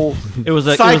whole It was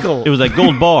a cycle. It was a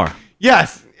gold bar.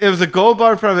 Yes, it was a gold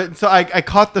bar in front of it. And so I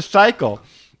caught the cycle.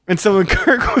 And so when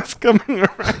Kirk was coming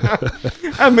around,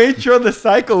 I made sure the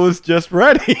cycle was just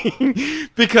ready.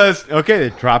 Because, okay,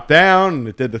 it dropped down, and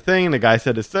it did the thing, and the guy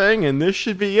said his thing, and this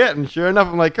should be it. And sure enough,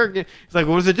 I'm like, Kirk, he's like,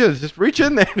 what does it do? Just reach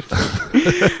in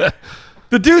there.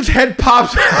 The dude's head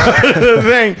pops out of the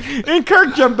thing, and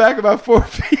Kirk jumped back about 4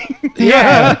 feet.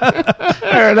 Yeah.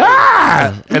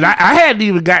 And I hadn't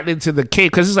even gotten into the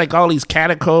cave because it's like all these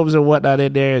catacombs and whatnot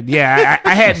in there. And yeah,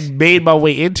 I hadn't made my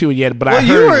way into it yet, but I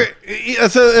Well,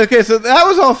 heard. so that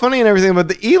was all funny and everything, but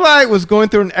the Eli was going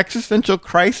through an existential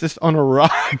crisis on a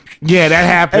rock. Yeah, that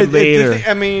happened later.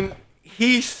 I mean,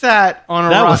 he sat on a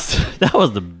That rock,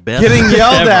 was the best. getting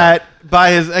yelled ever. at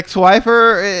by his ex-wife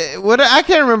or what? I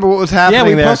can't remember what was happening. Yeah,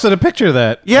 we there. posted a picture of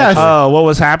that. Yes. Oh, what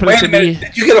was happening Wait to a minute. me?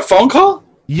 Did you get a phone call?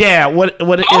 Yeah, what?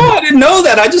 Oh, I didn't know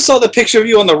that. I just saw the picture of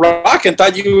you on the rock and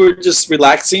thought you were just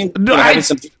relaxing. No, having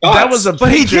some thoughts. that was a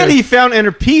But he picture. did. He found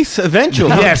inner peace eventually.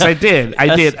 Yes, I did. I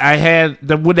That's- did. I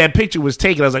had when that picture was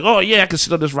taken. I was like, "Oh yeah, I can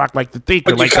sit on this rock like the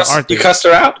thinker, But like the Arthur." you cussed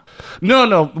her out?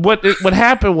 No. What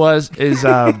happened is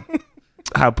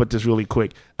how to put this really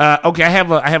quick. Okay, I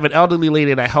have an elderly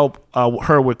lady and I help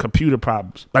her with computer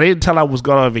problems, but I didn't tell her I was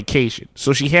going on vacation.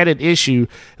 So she had an issue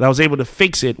and I was able to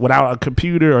fix it without a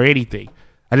computer or anything.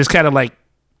 I just kind of like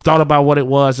thought about what it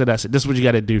was, and I said, "This is what you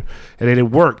got to do," and then it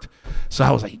worked. So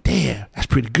I was like, "Damn, that's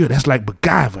pretty good. That's like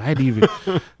MacGyver. I didn't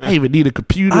even need a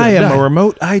computer. I am a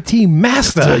remote IT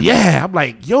master. So, yeah, I'm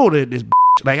like Yoda in this.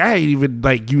 Like I ain't even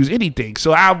like use anything.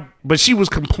 So but she was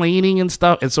complaining and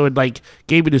stuff, and so it like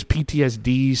gave me this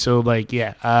PTSD. So like,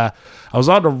 yeah, I was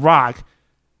on the rock,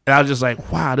 and I was just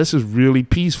like, wow, this is really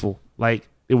peaceful. Like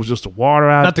it was just the water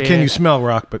out Not the there. Can You Smell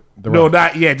Rock, but the No,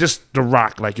 rock. not just the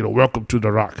rock. Like welcome to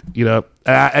the rock.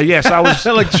 Yes, I was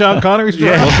like Sean Connery's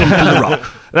rock. welcome to the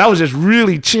rock. And I was just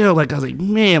really chill. Like I was like,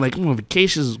 man, like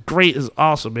vacation is great, is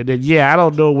awesome. And then I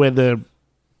don't know where the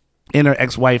inner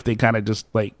ex-wife thing kind of just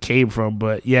like came from,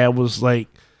 but yeah, it was like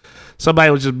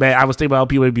somebody was just mad. I was thinking about how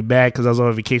people would be mad because I was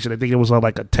on vacation. I think it was on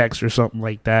like a text or something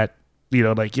like that.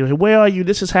 Like where are you?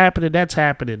 This is happening. That's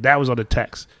happening. That was on the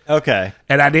text. Okay.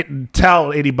 And I didn't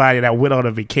tell anybody that I went on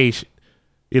a vacation.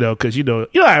 Because you know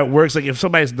how it works. Like if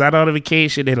somebody's not on a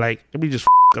vacation, they're like, let me just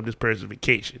up this person's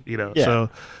vacation.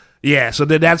 Yeah. So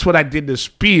then that's when I did the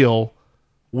spiel.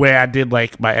 Where I did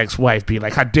like my ex-wife being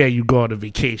like, how dare you go on a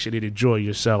vacation and enjoy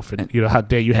yourself, and how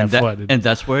dare you have fun, and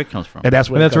that's where it comes from. and that's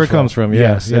where it comes from.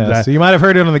 Yes, and yeah. So you might have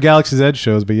heard it on the Galaxy's Edge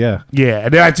shows, but yeah,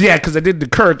 and then because I did the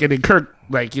Kirk, and then Kirk,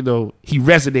 like he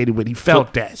resonated with, he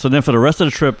felt that. So then for the rest of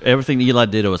the trip, everything Eli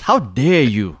did was, how dare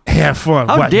you have fun?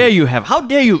 How dare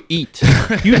you eat?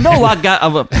 I'm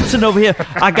sitting over here,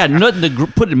 I got nothing to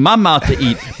put in my mouth to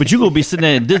eat, but you gonna be sitting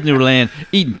there in Disneyland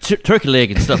eating turkey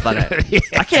leg and stuff like that.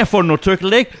 I can't afford no turkey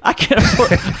leg. I can't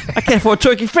afford a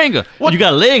turkey finger. You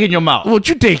got a leg in your mouth. What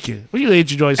you thinking? What you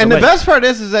enjoy? And the best part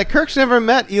is that Kirk's never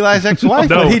met Eli's ex-wife,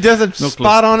 No. but he does a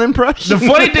spot-on impression. The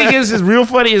funny thing is real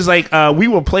funny is like we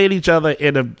were playing each other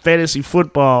in a fantasy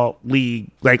football league,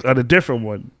 like on a different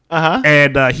one.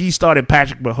 And he started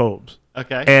Patrick Mahomes.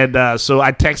 Okay. And so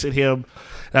I texted him.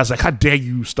 And I was like, how dare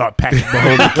you start Patrick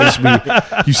Mahomes against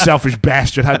me, you selfish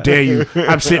bastard. How dare you?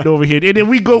 I'm sitting over here. And then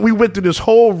we went through this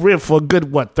whole riff for a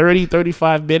good, 30,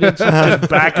 35 minutes, just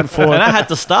back and forth. And I had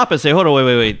to stop and say, hold on,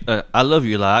 wait. I love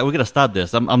you, Eli. We're going to stop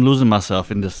this. I'm losing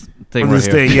myself in this thing right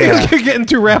here. Yeah. You're getting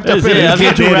too wrapped up in it. I'm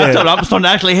getting too wrapped up. I'm starting to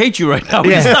actually hate you right now.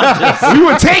 Yeah. We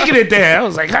were taking it there. I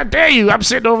was like, how dare you? I'm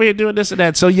sitting over here doing this and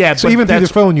that. So, yeah. So even through the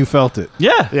phone, you felt it.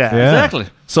 Yeah, exactly.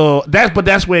 So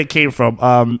that's where it came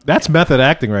from. That's method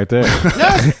acting right there.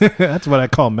 That's what I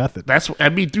call method.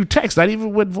 Through text, not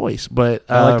even with voice. But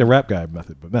I like the rap guy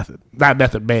method, but method. Not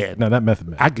Method Man. No, not Method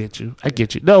Man. I get you.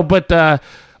 No, but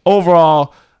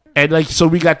overall, and so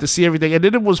we got to see everything, and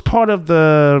then it was part of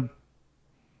the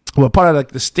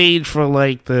the stage for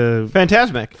like the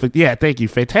Fantasmic. Yeah, thank you,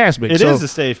 Fantasmic. It is the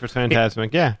stage for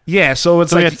Fantasmic. Yeah. Yeah, so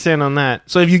it's So we like have to stand on that.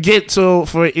 So if you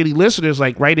for any listeners,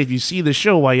 like if you see the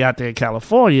show while you're out there in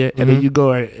California, and then you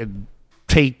go and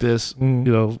take this,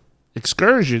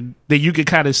 excursion, then you can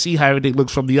kind of see how everything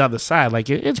looks from the other side. Like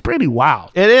it's pretty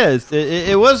wild. It is.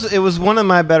 It was one of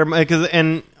my better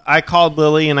and I called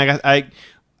Lily and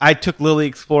I took Lily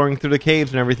exploring through the caves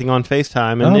and everything on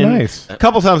FaceTime. And nice. A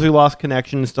couple times we lost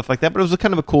connection and stuff like that, but it was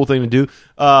kind of a cool thing to do.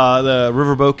 The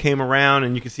riverboat came around,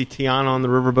 and you could see Tiana on the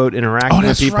riverboat interacting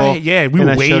with people. Right. Yeah, we were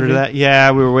I showed her waving. that.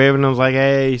 Yeah, we were waving. I was like,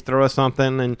 hey, throw us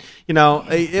something. And,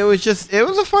 it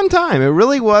was a fun time. It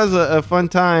really was a fun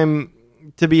time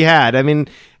to be had. I mean,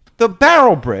 the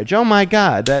barrel bridge, oh my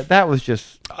God, that was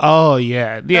just... Oh,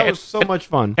 yeah. That was so much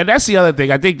fun. And that's the other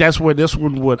thing. I think that's where this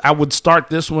one I would start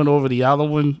this one over the other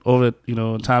one, over,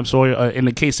 Tom Sawyer, in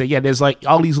the case that, there's like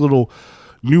all these little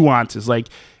nuances. Like,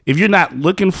 if you're not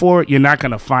looking for it, you're not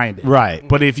going to find it. Right.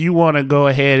 But if you want to go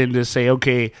ahead and just say,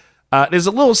 okay, there's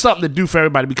a little something to do for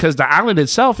everybody, because the island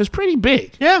itself is pretty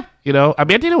big. Yeah. I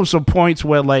think there was some points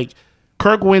where, like,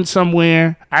 Kirk went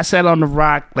somewhere. I sat on the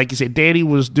rock. Like you said, Danny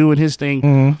was doing his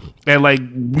thing. And, like,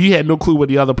 we had no clue what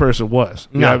the other person was.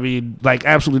 You know what I mean? Like,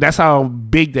 absolutely. That's how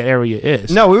big the area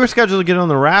is. No, we were scheduled to get on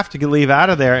the raft to leave out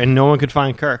of there, and no one could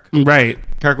find Kirk. Right.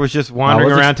 Kirk was just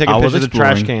wandering around taking pictures of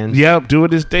trash cans. Yep,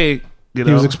 doing his thing. He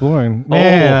was exploring.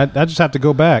 Man, I just have to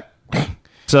go back.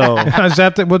 So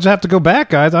we'll just have to go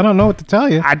back, guys. I don't know what to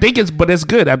tell you. I think it's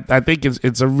good. I think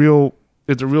it's a real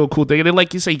cool thing. And then,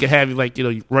 like you say, you can have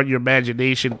you run your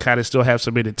imagination, kind of still have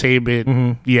some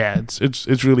entertainment. Yeah,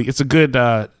 it's really a good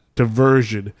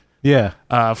diversion. Yeah,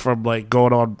 from like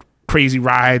going on crazy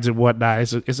rides and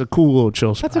whatnot. It's a cool little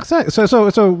chill spot. That's exciting. So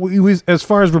as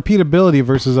far as repeatability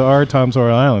versus our Tom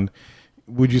Sawyer Island,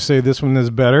 would you say this one is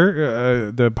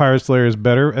better? The Pirate Slayer is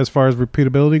better as far as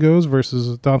repeatability goes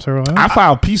versus Tom Sawyer Island? I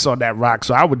found peace on that rock,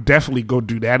 so I would definitely go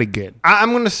do that again.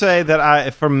 I'm going to say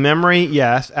that from memory,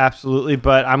 yes, absolutely,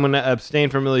 but I'm going to abstain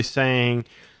from really saying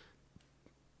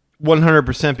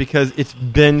 100% because it's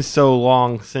been so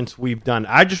long since we've done it.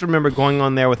 I just remember going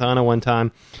on there with Anna one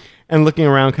time, and looking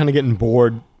around, kind of getting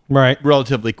bored Right.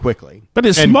 relatively quickly. But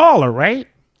it's And- smaller, right?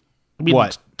 I mean,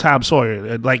 What? Tom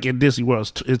Sawyer, like in Disney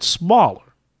World, it's smaller.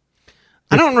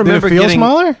 I don't Did remember it feel getting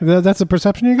smaller? That's the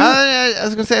perception you get? I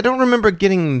was gonna say I don't remember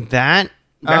getting that.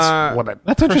 That's what I.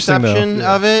 That's interesting, though. perception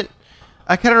of it.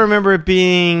 I kind of remember it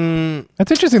being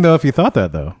That's interesting, though, if you thought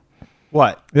that, though.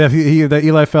 what? Yeah, if that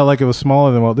Eli felt like it was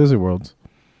smaller than Walt Disney World's.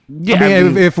 Yeah, I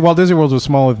mean, if Walt Disney World was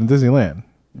smaller than Disneyland.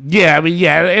 yeah, I mean,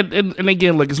 yeah, and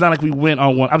again, look, it's not like we went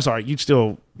on one. I'm sorry, you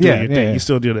still do your thing. yeah. You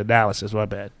still do the analysis. My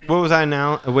bad. What was I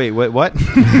now? Wait, what? No,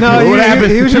 What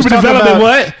happened? He was just Human talking development. about,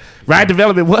 What? Ride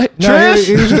development. What? No, Trash.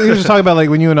 he was just talking about like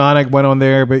when you and Onik went on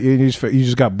there, but you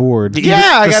just got bored. The-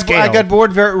 Yeah, I the got scale.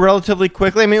 bored relatively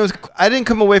quickly. I mean, I didn't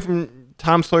come away from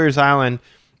Tom Sawyer's Island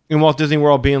in Walt Disney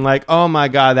World being like, oh my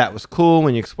god, that was cool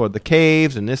when you explored the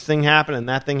caves and this thing happened and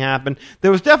that thing happened.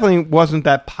 There was definitely wasn't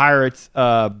that pirates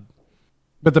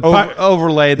But the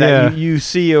overlay that Yeah. you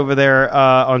see over there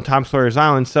on Tom Sawyer's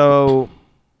Island. So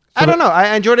I don't know.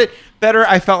 I enjoyed it better.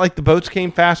 I felt like the boats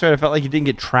came faster. I felt like you didn't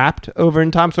get trapped over in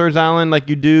Tom Sawyer's Island like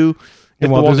you do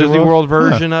in the Walt Disney World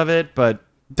version of it. But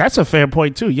That's a fair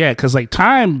point too. Yeah, because like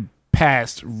time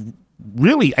passed.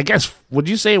 Really, I guess would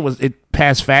you say it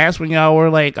passed fast when y'all were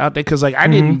like out there? Because like I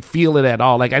didn't feel it at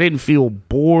all. Like I didn't feel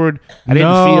bored. I didn't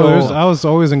feel. I was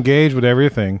always engaged with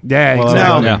everything. Yeah, Well,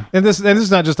 exactly. Yeah. And this is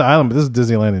not just the island, but this is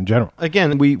Disneyland in general.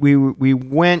 again, we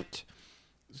went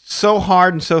so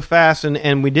hard and so fast,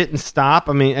 and we didn't stop.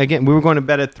 I mean, again, we were going to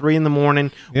bed at 3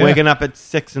 a.m, Yeah. waking up at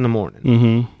 6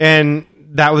 a.m, and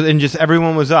that was, and just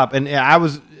everyone was up, and I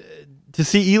was to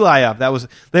see Eli up. That was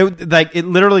it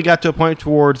literally got to a point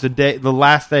towards the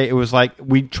last day. It was like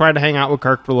we tried to hang out with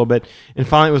Kirk for a little bit, and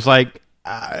finally it was like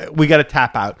we got to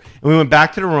tap out, and we went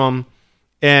back to the room,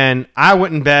 and I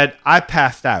went in bed. I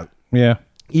passed out. Yeah.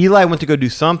 Eli went to go do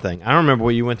something. I don't remember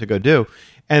what you went to go do.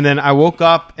 And then I woke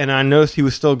up and I noticed he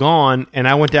was still gone, and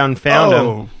I went down and found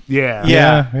him. Yeah.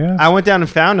 Yeah. I went down and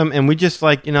found him, and we just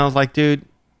I was like, dude,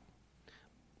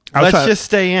 let's just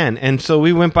stay in. And so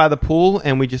we went by the pool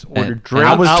and we just ordered drinks.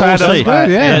 I was trying to say, good,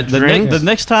 yeah. the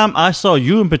next time I saw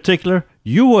you in particular,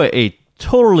 you were a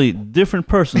totally different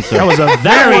person, sir. That was a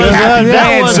very happy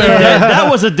man, sir. That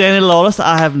was a Danny Lawless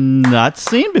I have not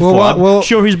seen before. Well, I'm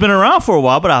sure he's been around for a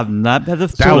while, but I've not had the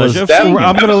pleasure of That, seeing him.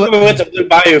 I'm gonna we went to Blue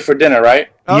Bayou for dinner, right?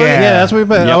 Oh, yeah, that's what we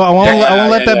bet. Yep. I won't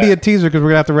let Yeah, that be yeah. a teaser because we're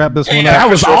gonna have to wrap this one Yeah, up. That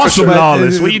was for sure, for awesome, sure.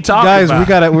 Lawless. What are you talking guys,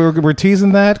 about? we're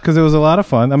teasing that because it was a lot of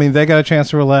fun. I mean, they got a chance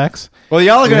to relax. Well,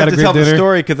 y'all are We going had to a have to tell great the dinner.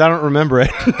 story because I don't remember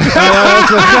it.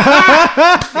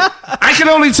 I can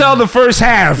only tell the first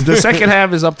half. The second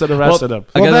half is up to the rest of them.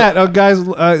 I Well, gotta-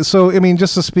 guys. So I mean,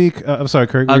 just to speak. I'm sorry,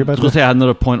 Kirk. I were you was about going to to say I had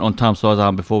another point on Tom Sawyer's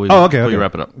Island before we okay. you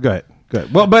wrap it up. Go ahead.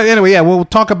 Well, but anyway, yeah, we'll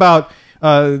talk about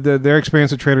their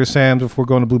experience at Trader Sam's before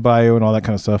going to Blue Bayou and all that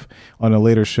kind of stuff on a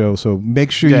later show. So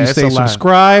make sure Yeah, you it's stay a lot.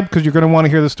 subscribed because you're going to want to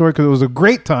hear the story because it was a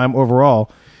great time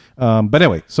overall. But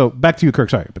anyway, so back to you, Kirk.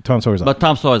 Sorry, but Tom Sawyer's Island. But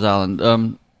Tom Sawyer's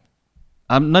Island,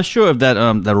 I'm not sure if that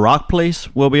the rock place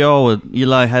where we are, where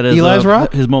Eli had his Eli's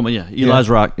Rock? his moment, Eli's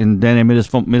Rock, and Danny made his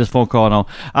phone call and all.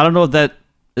 I don't know if that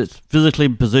is physically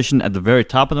positioned at the very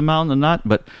top of the mountain or not,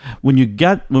 but when we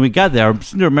got there, I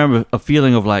still remember a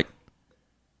feeling of like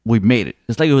we made it.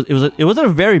 It's like it wasn't a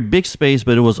very big space,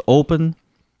 but it was open,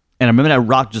 and I remember that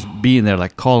rock just being there,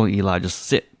 like calling Eli, just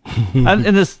sit. And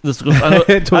this goes, I know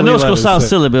it's Totally going to let it sound sit.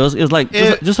 silly, but it was like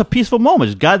just a peaceful moment.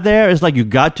 Just got there. It's like you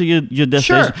got to your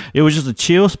destination. Sure. It was just a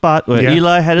chill spot where Yeah.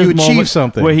 Eli had his You achieved moment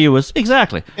something. where he was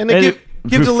exactly. and it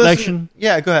gives a reflection. listen.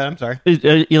 Yeah, go ahead. I'm sorry.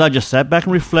 Eli just sat back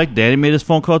and reflect. Danny made his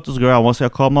phone call to this girl. I want to say I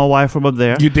called my wife from up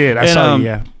there. You did. I And, saw you,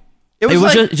 yeah. It It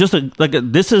was like,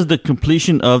 just this is the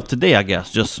completion of today, I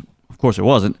guess. Just of course it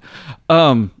wasn't.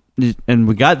 And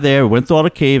we got there, we went through all the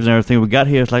caves and everything. We got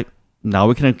here. It's like now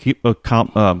we can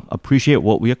appreciate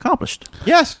what we accomplished.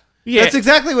 yes. Yeah. That's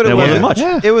exactly what it There was. wasn't much.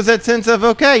 Yeah. It was that sense of,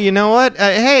 okay, you know what?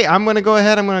 Hey, I'm going to go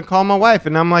ahead. I'm going to call my wife.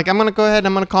 And I'm like, I'm going to go ahead.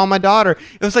 I'm going to call my daughter.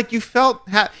 It was like you felt,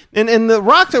 and the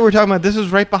rocks that we're talking about, this was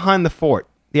right behind the fort,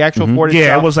 the actual fort itself.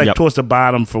 Yeah, it was like Yep. towards the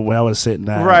bottom for where I was sitting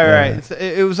down. Right, Yeah. right. So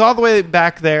it was all the way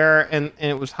back there, and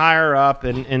it was higher up,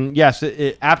 and yes,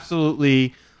 it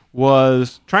absolutely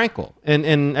was tranquil.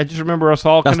 And I just remember us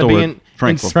all That's kind of the word, being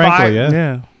tranquil. inspired. Tranquil, yeah.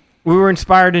 Yeah. We were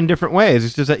inspired in different ways.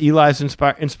 It's just that Eli's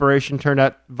inspiration turned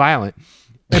out violent.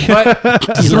 But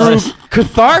through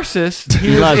catharsis,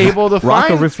 he was Eli's able to rock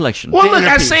find of reflection. Well, The look, inner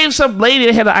I peace. saved some lady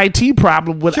that had an IT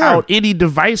problem without any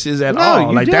devices at No, all.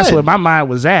 you Like that's did. where my mind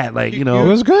was at. Like you know, It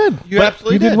was good. You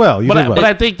absolutely You did well. You did well. But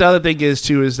I think the other thing is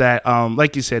too is that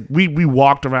like you said, we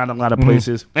walked around a lot of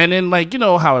places, and then like you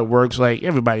know how it works. Like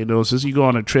everybody knows this. You go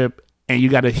on a trip and you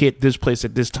got to hit this place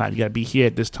at this time. You got to be here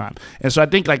at this time. And so I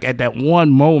think like at that one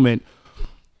moment,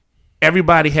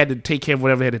 everybody had to take care of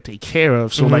whatever they had to take care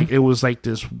of. So like it was like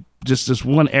this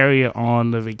one area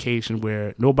on the vacation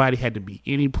where nobody had to be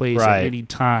any place at any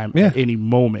time at any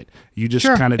moment. You just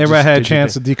kind of everybody had a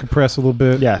chance to decompress a little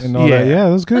bit. Yes. And all that. Yeah,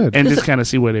 it was good. And just kind of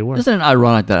see where they were. Isn't it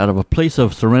ironic that out of a place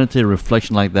of serenity and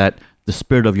reflection like that, the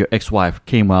spirit of your ex-wife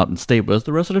came out and stayed with us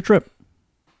the rest of the trip?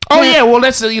 Oh yeah, well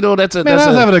that's a. Man, I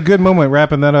was having a good moment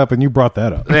wrapping that up, and you brought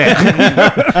that up.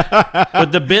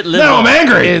 But the bit lives No, on. I'm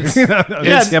angry.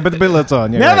 Yeah, but the bit lives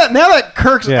on. Now that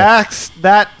Kirk's asked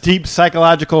that deep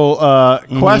psychological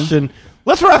question,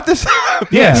 let's wrap this up.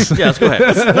 Yes. Yes, go ahead.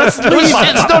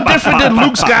 It's no different than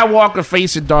Luke Skywalker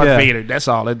facing Darth Vader. That's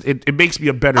all. It makes me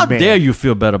a better How man. dare you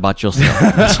feel better about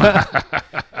yourself?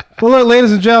 Well, look,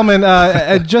 ladies and gentlemen,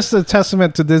 just a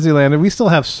testament to Disneyland, and we still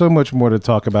have so much more to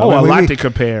talk about. Oh, a lot to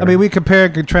compare. I mean, we compare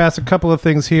and contrast a couple of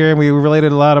things here, and we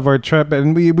related a lot of our trip,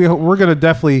 and we're going to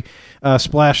definitely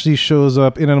splash these shows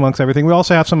up in and amongst everything. We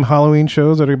also have some Halloween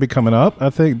shows that are going to be coming up.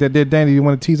 I think, Danny, you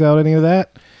want to tease out any of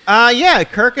that? Yeah,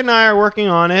 Kirk and I are working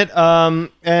on it,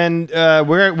 and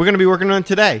we're going to be working on it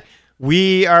today.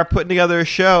 We are putting together a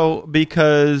show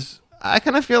because I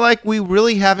kind of feel like we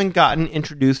really haven't gotten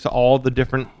introduced to all the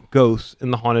different ghosts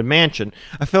in the Haunted Mansion.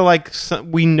 I feel like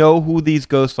we know who these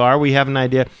ghosts are. We have an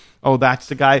idea, oh, that's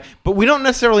the guy, but we don't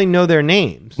necessarily know their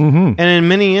names. And in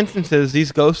many instances,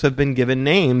 these ghosts have been given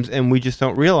names, and we just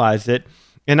don't realize it.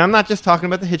 And I'm not just talking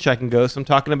about the hitchhiking ghosts. I'm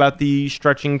talking about the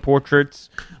stretching portraits.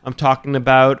 I'm talking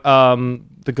about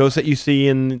the ghosts that you see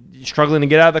in struggling to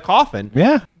get out of the coffin.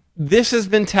 Yeah. This has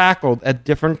been tackled at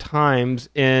different times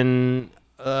in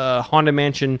Haunted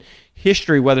Mansion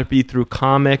history, whether it be through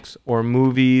comics or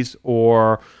movies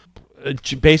or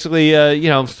basically,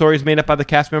 stories made up by the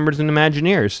cast members and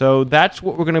Imagineers. So that's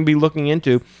what we're going to be looking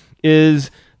into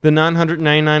is the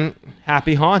 999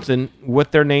 Happy Haunts and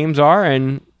what their names are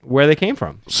and where they came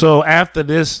from. So after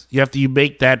this, after you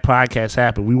make that podcast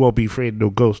happen, we won't be afraid of no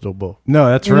ghosts no more.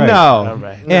 No, that's right. No. All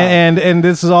right. And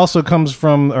this is also comes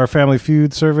from our Family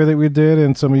Feud survey that we did,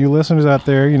 and some of you listeners out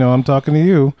there, I'm talking to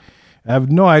you. I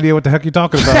have no idea what the heck you're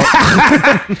talking about.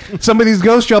 Some of these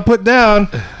ghosts y'all put down.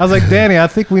 I was like, Danny, I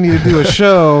think we need to do a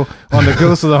show on the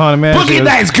ghosts of the Haunted Mansion. Boogie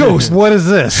Nights Ghost. What is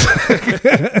this?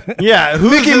 Yeah,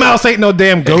 Mickey Mouse ain't no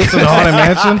damn ghost in the Haunted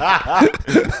Mansion.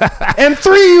 And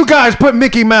 3 of you guys put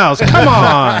Mickey Mouse. Come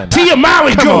on. Tia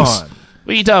Maui Come Ghost. on.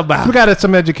 What are you talking about? We got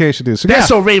some education to do. So That's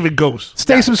so Raven Ghost.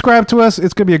 stay subscribed to us.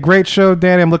 It's going to be a great show,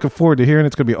 Danny. I'm looking forward to hearing it.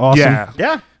 It's going to be awesome.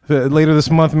 Yeah. Later this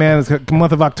month, man. The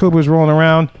month of October is rolling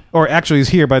around. Or actually, it's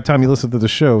here by the time you listen to the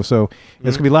show. So it's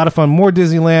going to be a lot of fun. More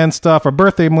Disneyland stuff. Our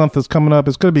birthday month is coming up.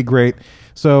 It's going to be great.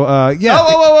 So, yeah.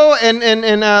 Oh,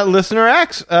 and Listener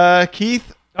X,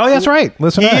 Keith. Oh, that's right.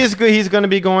 Listener X. He's going to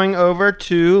be going over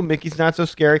to Mickey's Not So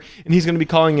Scary, and he's going to be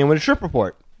calling in with a trip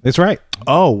report. That's right.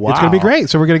 Oh, wow. It's going to be great.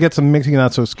 So we're going to get some Mickey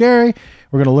Not So Scary.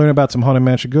 We're going to learn about some Haunted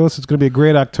Mansion ghosts. It's going to be a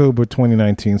great October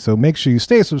 2019. So make sure you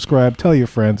stay subscribed. Tell your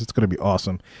friends. It's going to be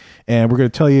awesome. And we're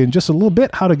going to tell you in just a little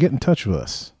bit how to get in touch with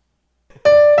us.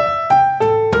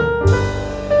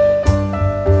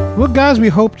 Well, guys, we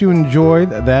hope you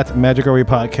enjoyed that Magic Our Way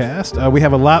podcast. We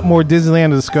have a lot more Disneyland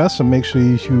to discuss, so make sure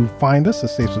you find us and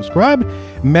stay subscribed.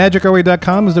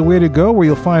 MagicOurWay.com is the way to go, where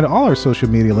you'll find all our social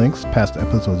media links, past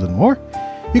episodes, and more.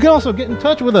 You can also get in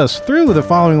touch with us through the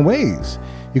following ways.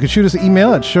 You can shoot us an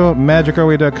email at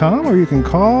show@magicourway.com, or you can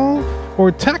call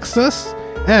or text us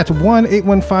at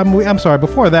 1-815-MOWEEK. I'm sorry,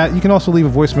 before that, you can also leave a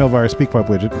voicemail via our SpeakPipe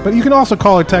widget. But you can also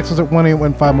call or text us at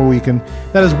 1-815-MOWEEKEN.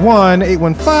 That is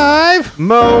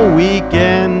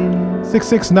 1-815-MOWEEKEN.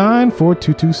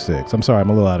 669-4226. I'm sorry, I'm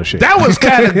a little out of shape. That was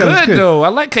kind of That was good, though. I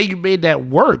like how you made that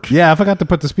work. Yeah, I forgot to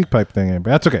put the SpeakPipe thing in, but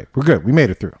that's okay. We're good. We made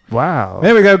it through. Wow.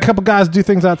 Then we got a couple guys do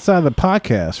things outside of the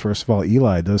podcast. First of all,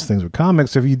 Eli does things with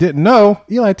comics. If you didn't know,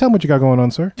 Eli, tell me what you got going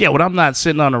on, sir. Yeah, when I'm not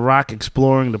sitting on a rock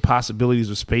exploring the possibilities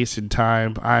of space and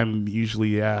time, I'm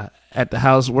usually at the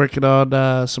house working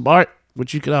on some art,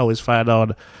 which you can always find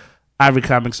on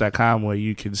ivorycomics.com, where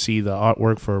you can see the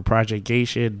artwork for Project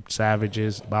Geisha,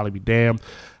 Savages, Molly Be Damned.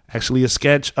 Actually, a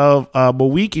sketch of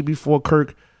Mawiki before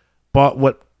Kirk bought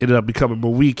what ended up becoming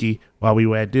Mawiki while we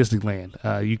were at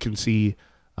Disneyland. You can see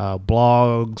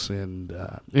blogs and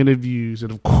interviews,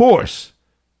 and of course,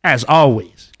 as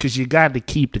always, because you got to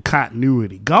keep the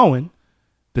continuity going,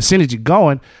 the synergy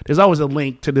going, there's always a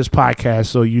link to this podcast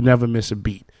so you never miss a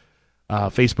beat.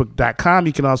 Facebook.com,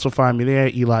 you can also find me there,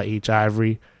 Eli H.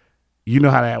 Ivory. You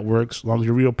know how that works. As long as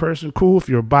you're a real person, cool. If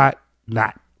you're a bot,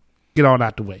 not. Get on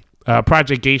out the way.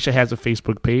 Project Geisha has a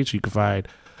Facebook page. You can find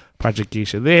Project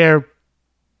Geisha there.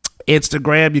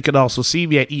 Instagram. You can also see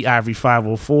me at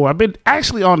eivory504. I've been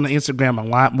actually on the Instagram a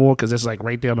lot more because it's like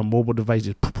right there on the mobile device.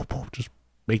 Just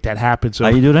make that happen. So How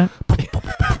you do that?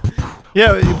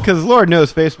 Yeah, because Lord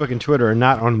knows Facebook and Twitter are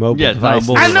not on mobile Yeah, devices.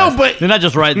 mobile I know, device. but They're not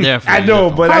just right there. For I you. know,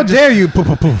 but How I just, dare you? Poof,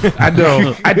 poof, poof. I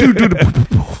know. I do the.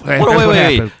 That's what Wait.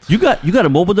 happened. You got a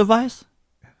mobile device?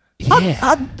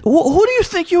 Yeah. Who do you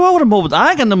think you are with a mobile? I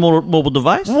ain't got no mobile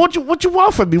device. What you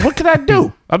want from me? What can I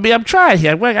do? I mean, I'm trying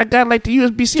here. I got like the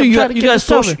USB-C. Dude, I'm you trying got, to you get got this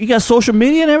social. over. You got social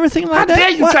media and everything like How that. dare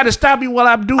you What? try to stop me while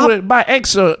I'm doing my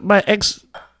Exit?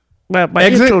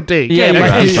 intro thing? Yeah, my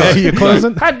right. intro. You're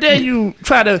closing? How dare you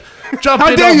try to jump How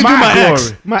in dare on you do my glory?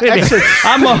 ex? My Wait a minute. exit.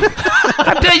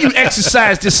 How dare you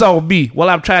exercise this on me while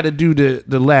I'm trying to do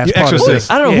the last You part exorcist.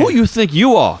 of I it? don't know Yeah. who you think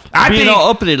you are. I being think- all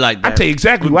uppity like that. I tell you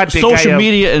exactly what I think Social I am.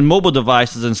 media and mobile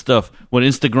devices and stuff with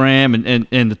Instagram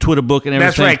and the Twitter book and everything.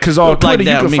 That's right, because on Look like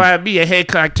Twitter that you with can me. find me at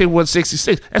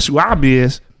Headcock10166. That's who I'm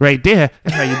is right there.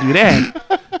 That's how you do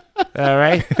that. All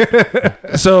right.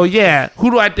 So yeah,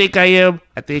 who do I think I am?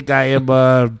 I think I am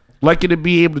lucky to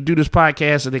be able to do this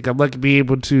podcast. I think I'm lucky to be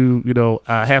able to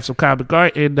have some comic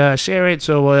art and share it.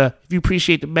 So if you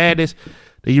appreciate the madness,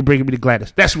 then you're bringing me the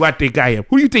gladness. That's who I think I am.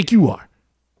 Who do you think you are?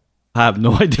 I have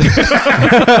no idea.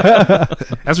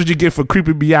 That's what you get for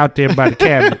creeping me out there by the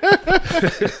cabinet.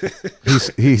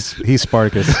 He's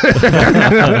Spartacus.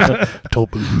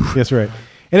 That's right.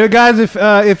 Anyway, guys,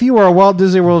 if you are a Walt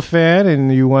Disney World fan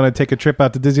and you want to take a trip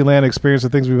out to Disneyland and experience the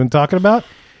things we've been talking about,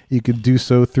 you could do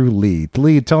so through Lee.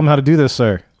 Lee, tell them how to do this,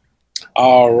 sir.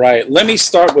 All right. Let me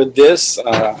start with this.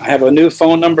 I have a new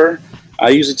phone number. I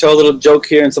usually tell a little joke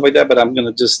here and stuff like that, but I'm going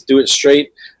to just do it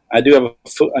straight. I do have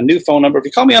a new phone number. If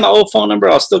you call me on an old phone number,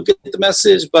 I'll still get the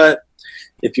message. But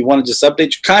if you want to just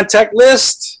update your contact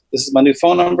list, this is my new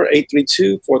phone number,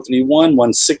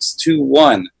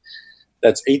 832-431-1621.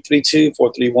 That's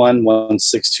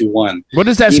 832-431-1621. What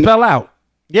does that spell out?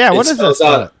 Yeah, what is this?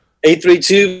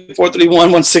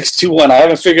 832-431-1621. I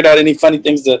haven't figured out any funny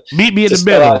things to Meet me in to the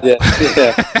spell middle. out yet.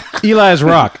 Yeah. Eli's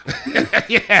Rock.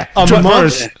 Yeah.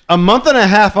 A month and a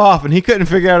half off, and he couldn't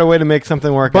figure out a way to make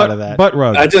something work out of that. Butt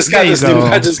rug. I just got There you this. go.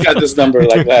 I just got this number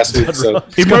like last week. So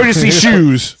Emergency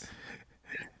shoes.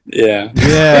 yeah.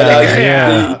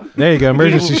 Yeah. There you go.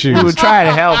 Emergency We shoes. would try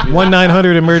to help you.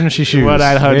 1-900 emergency shoes.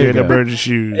 1-900 There you go. emergency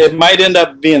shoes. It might end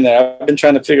up being there. I've been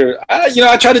trying to figure. I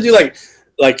try to do like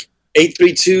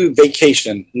 832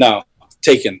 vacation. No,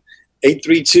 taken.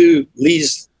 832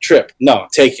 Lee's trip. No,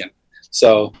 taken.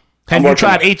 So Have I'm you working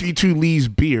tried on it. 832 Lee's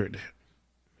beard?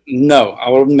 No, I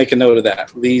will make a note of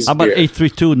that. Lee's. How about beer.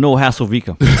 832 No Hassle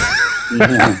Vika?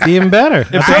 Even better.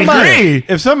 If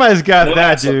somebody's got No that,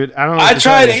 hassle. dude, I don't know. I what to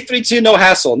tried tell you. 832 no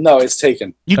hassle. No, it's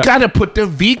taken. You got to put the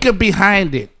Vika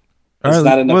behind it. It's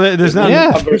not enough. Well, there's not. Yeah.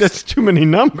 numbers. That's too many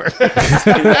numbers. So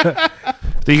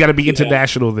you got to be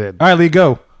international then. All right, Lee,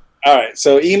 go. All right.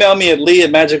 So email me at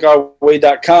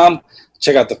lee@magicourway.com.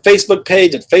 Check out the Facebook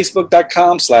page at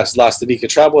facebook.com/Lastovica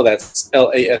Travel. That's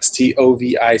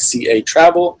LASTOVICA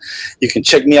Travel. You can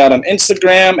check me out on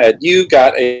Instagram at You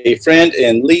Got a Friend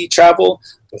in Lee Travel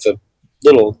with a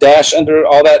little dash under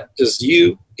all that. Just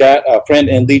You Got a Friend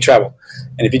in Lee Travel.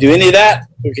 And if you do any of that,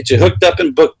 we'll get you hooked up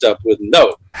and booked up with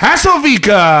no.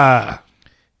 Hasselvika.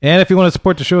 And if you want to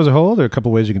support the show as a whole, there are a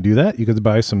couple ways you can do that. You can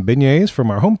buy some beignets from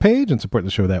our homepage and support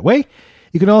the show that way.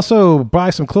 You can also buy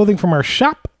some clothing from our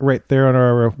shop right there on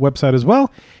our website as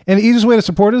well. And the easiest way to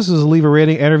support us is to leave a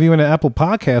rating and review in an Apple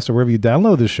Podcast or wherever you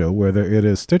download the show, whether it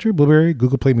is Stitcher, Blueberry,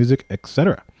 Google Play Music,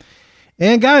 etc.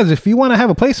 And guys, if you want to have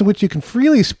a place in which you can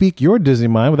freely speak your Disney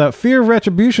mind without fear of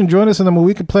retribution, join us in the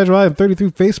Mohican Pleasure Island 33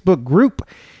 Facebook group.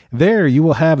 There, you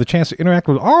will have the chance to interact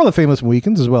with all the famous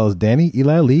Mohicans, as well as Danny,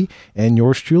 Eli, Lee, and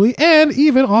yours truly, and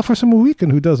even Officer Mohican,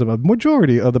 who does a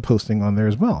majority of the posting on there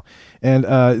as well. And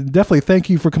definitely thank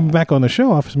you for coming back on the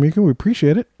show, Officer Mohican. We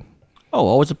appreciate it. Oh,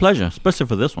 always a pleasure, especially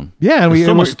for this one. Yeah, and There's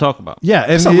so much we're- to talk about. Yeah,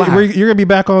 and It's a lot. you're going to be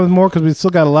back on more because we still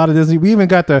got a lot of Disney. We even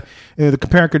got the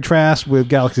compare and contrast with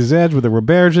Galaxy's Edge with the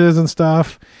Roberges and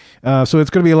stuff. So it's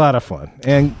going to be a lot of fun.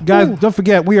 And guys, don't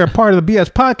forget, we are part of the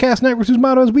BS Podcast Network, whose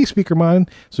motto is We Speak Our Mind,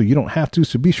 so you don't have to.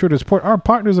 So be sure to support our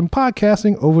partners in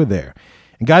podcasting over there.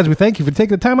 And guys, we thank you for taking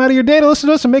the time out of your day to listen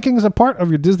to us and making us a part of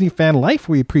your Disney fan life.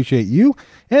 We appreciate you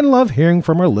and love hearing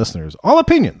from our listeners. All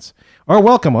opinions are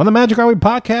welcome on the Magic Our Way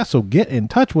podcast, so get in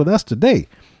touch with us today.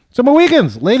 So,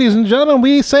 Mohicans, ladies and gentlemen,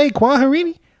 we say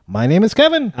Kwaharini. My name is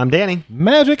Kevin. I'm Danny.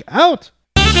 Magic out.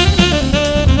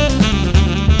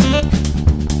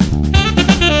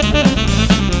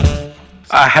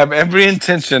 I have every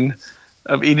intention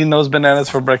of eating those bananas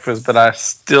for breakfast, but I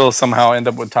still somehow end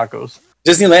up with tacos.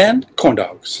 Disneyland corn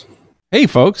dogs. Hey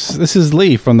folks, this is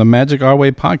Lee from the Magic Our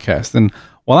Way podcast, and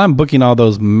While I'm booking all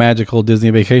those magical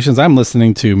Disney vacations, I'm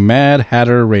listening to Mad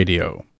Hatter Radio.